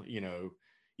same deal.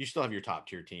 You still have your top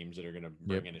tier teams that are going to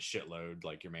bring in a shitload,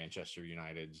 like your Manchester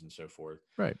Uniteds and so forth.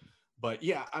 Right. But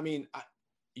yeah, I mean,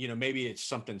 maybe it's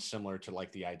something similar to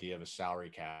like the idea of a salary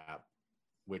cap,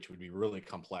 which would be really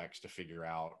complex to figure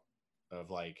out, of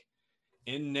like,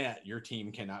 in net, your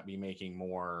team cannot be making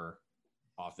more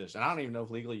off this. And I don't even know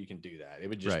if legally you can do that. It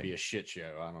would just be a shit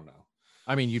show. I don't know.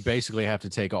 I mean, you basically have to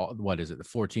take the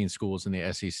 14 schools in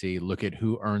the SEC, look at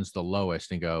who earns the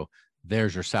lowest and go,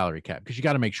 there's your salary cap, because you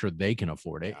got to make sure they can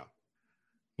afford it.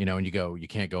 Yeah. And you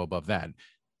can't go above that.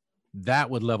 That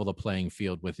would level the playing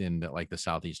field within the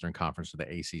Southeastern Conference or the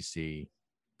ACC.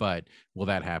 But will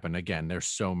that happen? Again, there's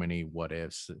so many what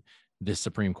ifs. This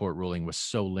Supreme Court ruling was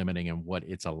so limiting in what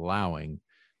it's allowing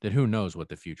that who knows what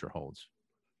the future holds.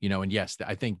 And yes,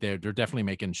 I think they're definitely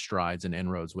making strides and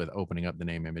inroads with opening up the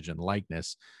name, image, and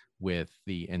likeness with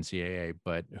the NCAA,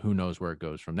 but who knows where it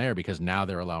goes from there, because now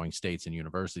they're allowing states and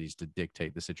universities to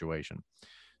dictate the situation.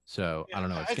 So I don't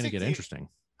know. It's going to get interesting.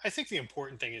 I think the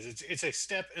important thing is it's a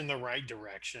step in the right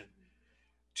direction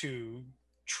to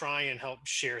try and help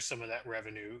share some of that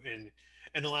revenue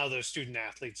and allow those student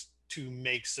athletes to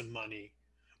make some money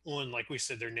on, like we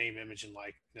said, their name, image, and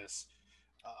likeness.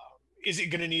 Is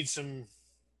it going to need some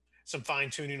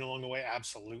fine tuning along the way?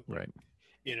 Absolutely. Right.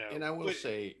 And I will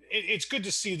say it's good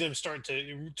to see them start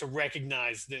to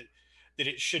recognize that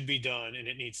it should be done and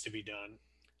it needs to be done.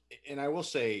 And I will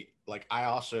say, like,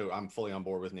 I'm fully on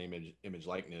board with name, image,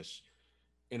 likeness.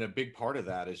 And a big part of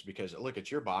that is because, look, it's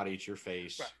your body, it's your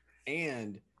face. Right.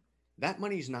 And that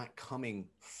money's not coming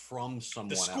from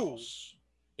someone else.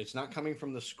 It's not coming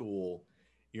from the school.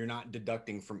 You're not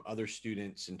deducting from other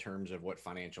students in terms of what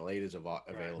financial aid is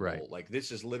available. Right. Like,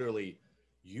 this is literally,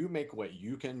 you make what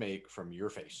you can make from your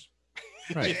face.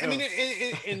 Right. I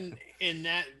mean, in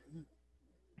that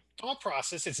thought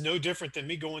process, it's no different than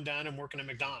me going down and working at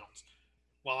McDonald's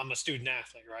while I'm a student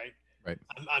athlete, right? Right.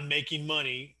 I'm making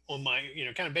money on my,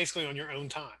 kind of basically on your own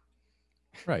time.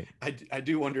 Right. I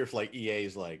do wonder if like EA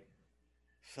is like,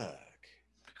 fuck.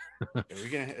 Are we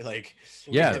gonna like?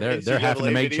 Yeah, they're having to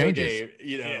make changes.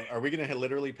 Are we gonna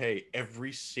literally pay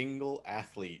every single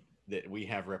athlete that we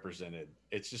have represented.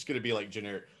 It's just going to be like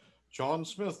generic John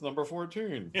Smith, number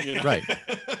 14. You know? Right.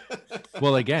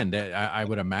 Well, again, I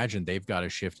would imagine they've got a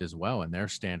shift as well, and their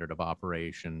standard of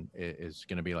operation is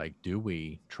going to be like, do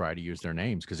we try to use their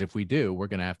names? Because if we do, we're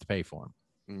going to have to pay for them.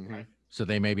 Mm-hmm. Right. So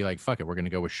they may be like, fuck it, we're going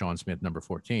to go with Sean Smith, number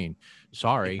 14.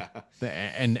 Sorry.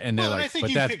 And they're Well, like, I think but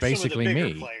you that's pick some of the basically bigger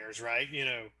me. players, right? You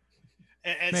know,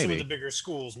 and some of the bigger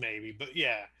schools, maybe. But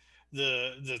yeah,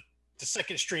 the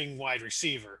second string wide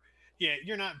receiver, yeah,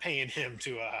 you're not paying him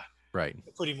to Right.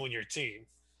 put him on your team.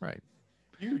 Right.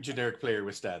 You generic player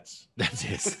with stats. That's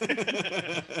it.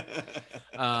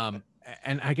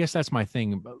 And I guess that's my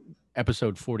thing.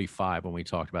 Episode 45, when we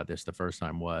talked about this the first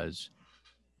time, was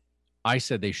I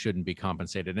said they shouldn't be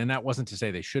compensated. And that wasn't to say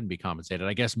they shouldn't be compensated.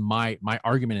 I guess my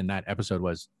argument in that episode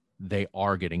was they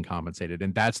are getting compensated.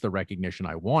 And that's the recognition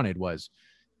I wanted, was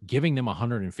giving them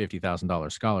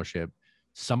 $150,000 scholarship.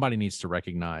 Somebody needs to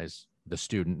recognize the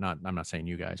student. I'm not saying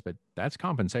you guys, but that's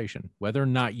compensation. Whether or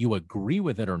not you agree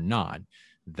with it or not,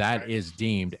 that is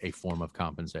deemed a form of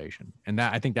compensation. And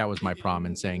that, I think that was my problem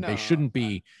in saying they shouldn't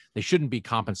be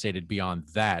compensated beyond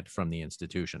that from the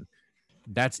institution.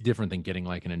 That's different than getting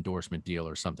like an endorsement deal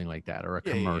or something like that, or a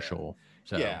commercial.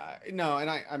 So no. And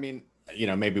I mean, you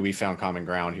know, maybe we found common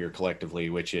ground here collectively,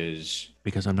 which is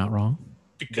because I'm not wrong.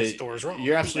 Because Thor's wrong.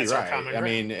 You're absolutely right. I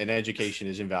mean, an education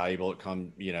is invaluable.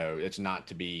 It's not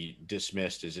to be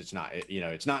dismissed as it's not,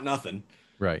 it's not nothing.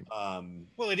 Right.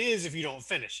 Well, it is if you don't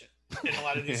finish it. And a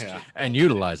lot of these and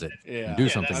utilize it. And do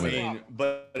something with it.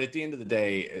 But at the end of the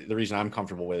day, the reason I'm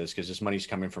comfortable with it is because this money's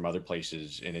coming from other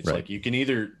places, and it's like you can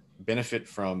either benefit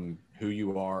from who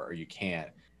you are or you can't.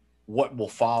 What will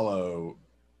follow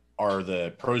are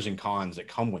the pros and cons that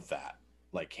come with that.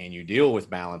 Like, can you deal with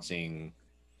balancing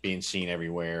being seen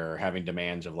everywhere, having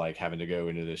demands of like having to go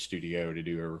into the studio to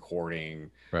do a recording,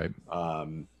 right?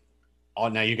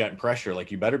 Now you got pressure,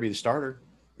 like you better be the starter,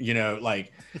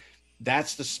 like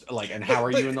that's the like. And how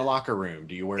are you in the locker room?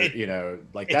 Do you wear,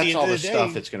 like that's all the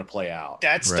stuff that's going to play out.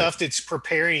 That's stuff that's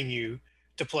preparing you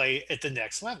to play at the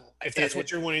next level, if that's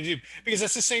what you're wanting to do, because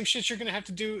that's the same shit you're going to have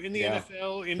to do in the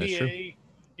NFL, NBA,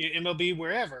 MLB,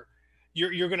 wherever.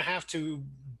 You're going to have to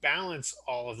balance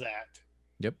all of that.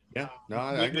 Yep. Yeah. No,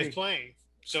 I agree. With playing.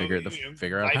 So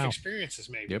figure out life how. experiences,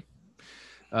 maybe. Yep.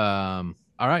 All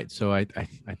right. So I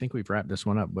think we've wrapped this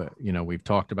one up, but we've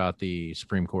talked about the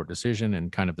Supreme Court decision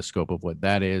and kind of the scope of what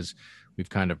that is. We've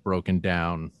kind of broken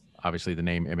down, obviously, the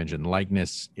name, image, and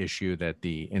likeness issue that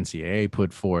the NCAA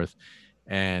put forth.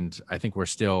 And I think we're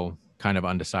still kind of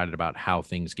undecided about how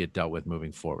things get dealt with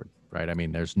moving forward, right? I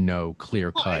mean, there's no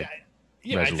clear-cut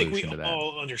resolution I think we to that.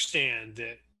 all understand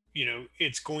that,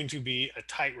 it's going to be a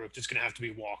tightrope that's going to have to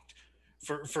be walked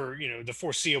for the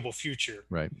foreseeable future,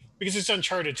 right? Because it's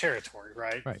uncharted territory,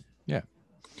 right? Right. Yeah.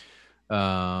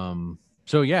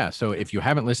 So if you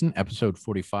haven't listened, episode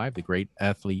 45, the great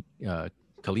athlete,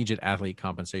 collegiate athlete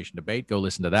compensation debate, go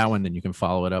listen to that one. Then you can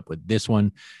follow it up with this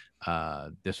one.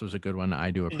 This was a good one.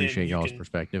 I do appreciate y'all's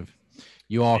perspective.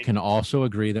 You all can also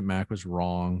agree that Mac was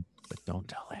wrong, but don't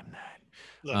tell him that.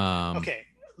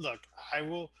 Look,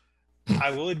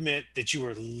 I will admit that you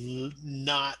were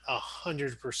not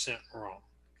 100% wrong.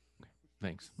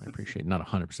 Thanks. I appreciate it. Not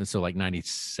 100%. So like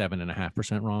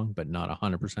 97.5% wrong, but not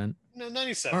 100%. No,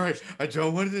 97. All right. I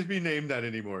don't want it to be named that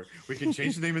anymore. We can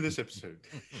change the name of this episode.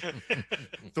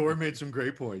 Thor made some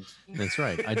great points. That's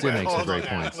right. I did make some great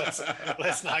points.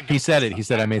 Let's not. He said it. He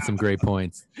said I made some great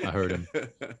points. I heard him.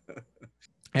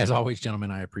 As always,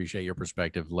 gentlemen, I appreciate your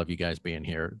perspective. Love you guys being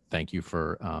here. Thank you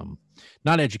for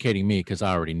not educating me, because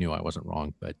I already knew I wasn't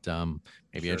wrong, but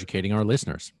maybe educating our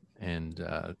listeners and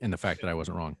the fact that I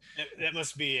wasn't wrong. That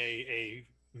must be a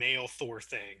male Thor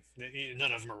thing.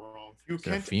 None of them are wrong. You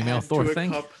can't female add Thor to a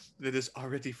thing cup that is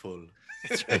already full.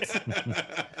 That's right.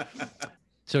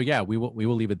 So yeah, we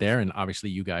will leave it there, and obviously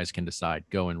you guys can decide.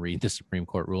 Go and read the Supreme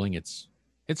Court ruling. It's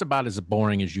about as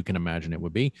boring as you can imagine it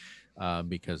would be.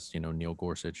 Because Neil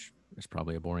Gorsuch is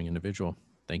probably a boring individual.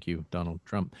 Thank you, Donald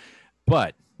Trump.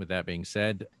 But with that being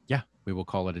said, we will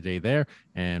call it a day there,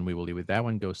 and we will leave with that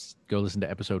one. Go listen to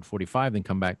episode 45, then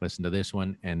come back, listen to this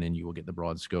one, and then you will get the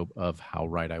broad scope of how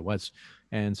right I was.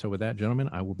 And so with that, gentlemen,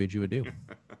 I will bid you adieu.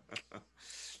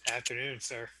 Afternoon,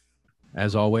 sir.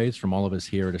 As always, from all of us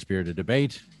here at A Spirited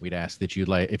Debate, we'd ask that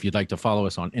if you'd like to follow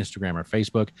us on Instagram or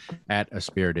Facebook at A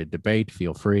Spirited Debate,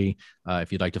 feel free.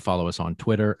 If you'd like to follow us on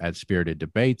Twitter at Spirited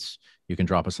Debates, You can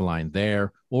drop us a line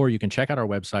there, or you can check out our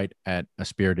website at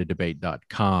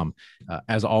aspiriteddebate.com.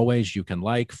 As always, you can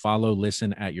like, follow,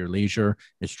 listen at your leisure.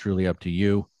 It's truly up to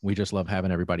you. We just love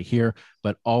having everybody here.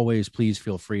 But always, please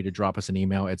feel free to drop us an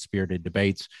email at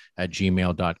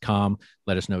spiriteddebates@gmail.com.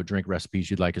 Let us know drink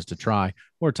recipes you'd like us to try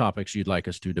or topics you'd like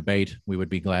us to debate. We would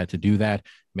be glad to do that.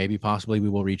 Maybe possibly we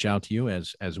will reach out to you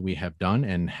as we have done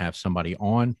and have somebody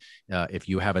on. If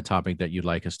you have a topic that you'd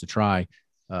like us to try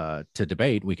to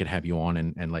debate, we could have you on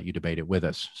and let you debate it with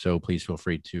us. So please feel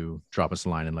free to drop us a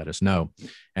line and let us know.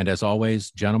 And as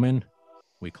always, gentlemen,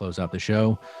 we close out the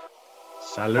show.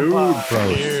 Salud.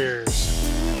 Prost. Cheers.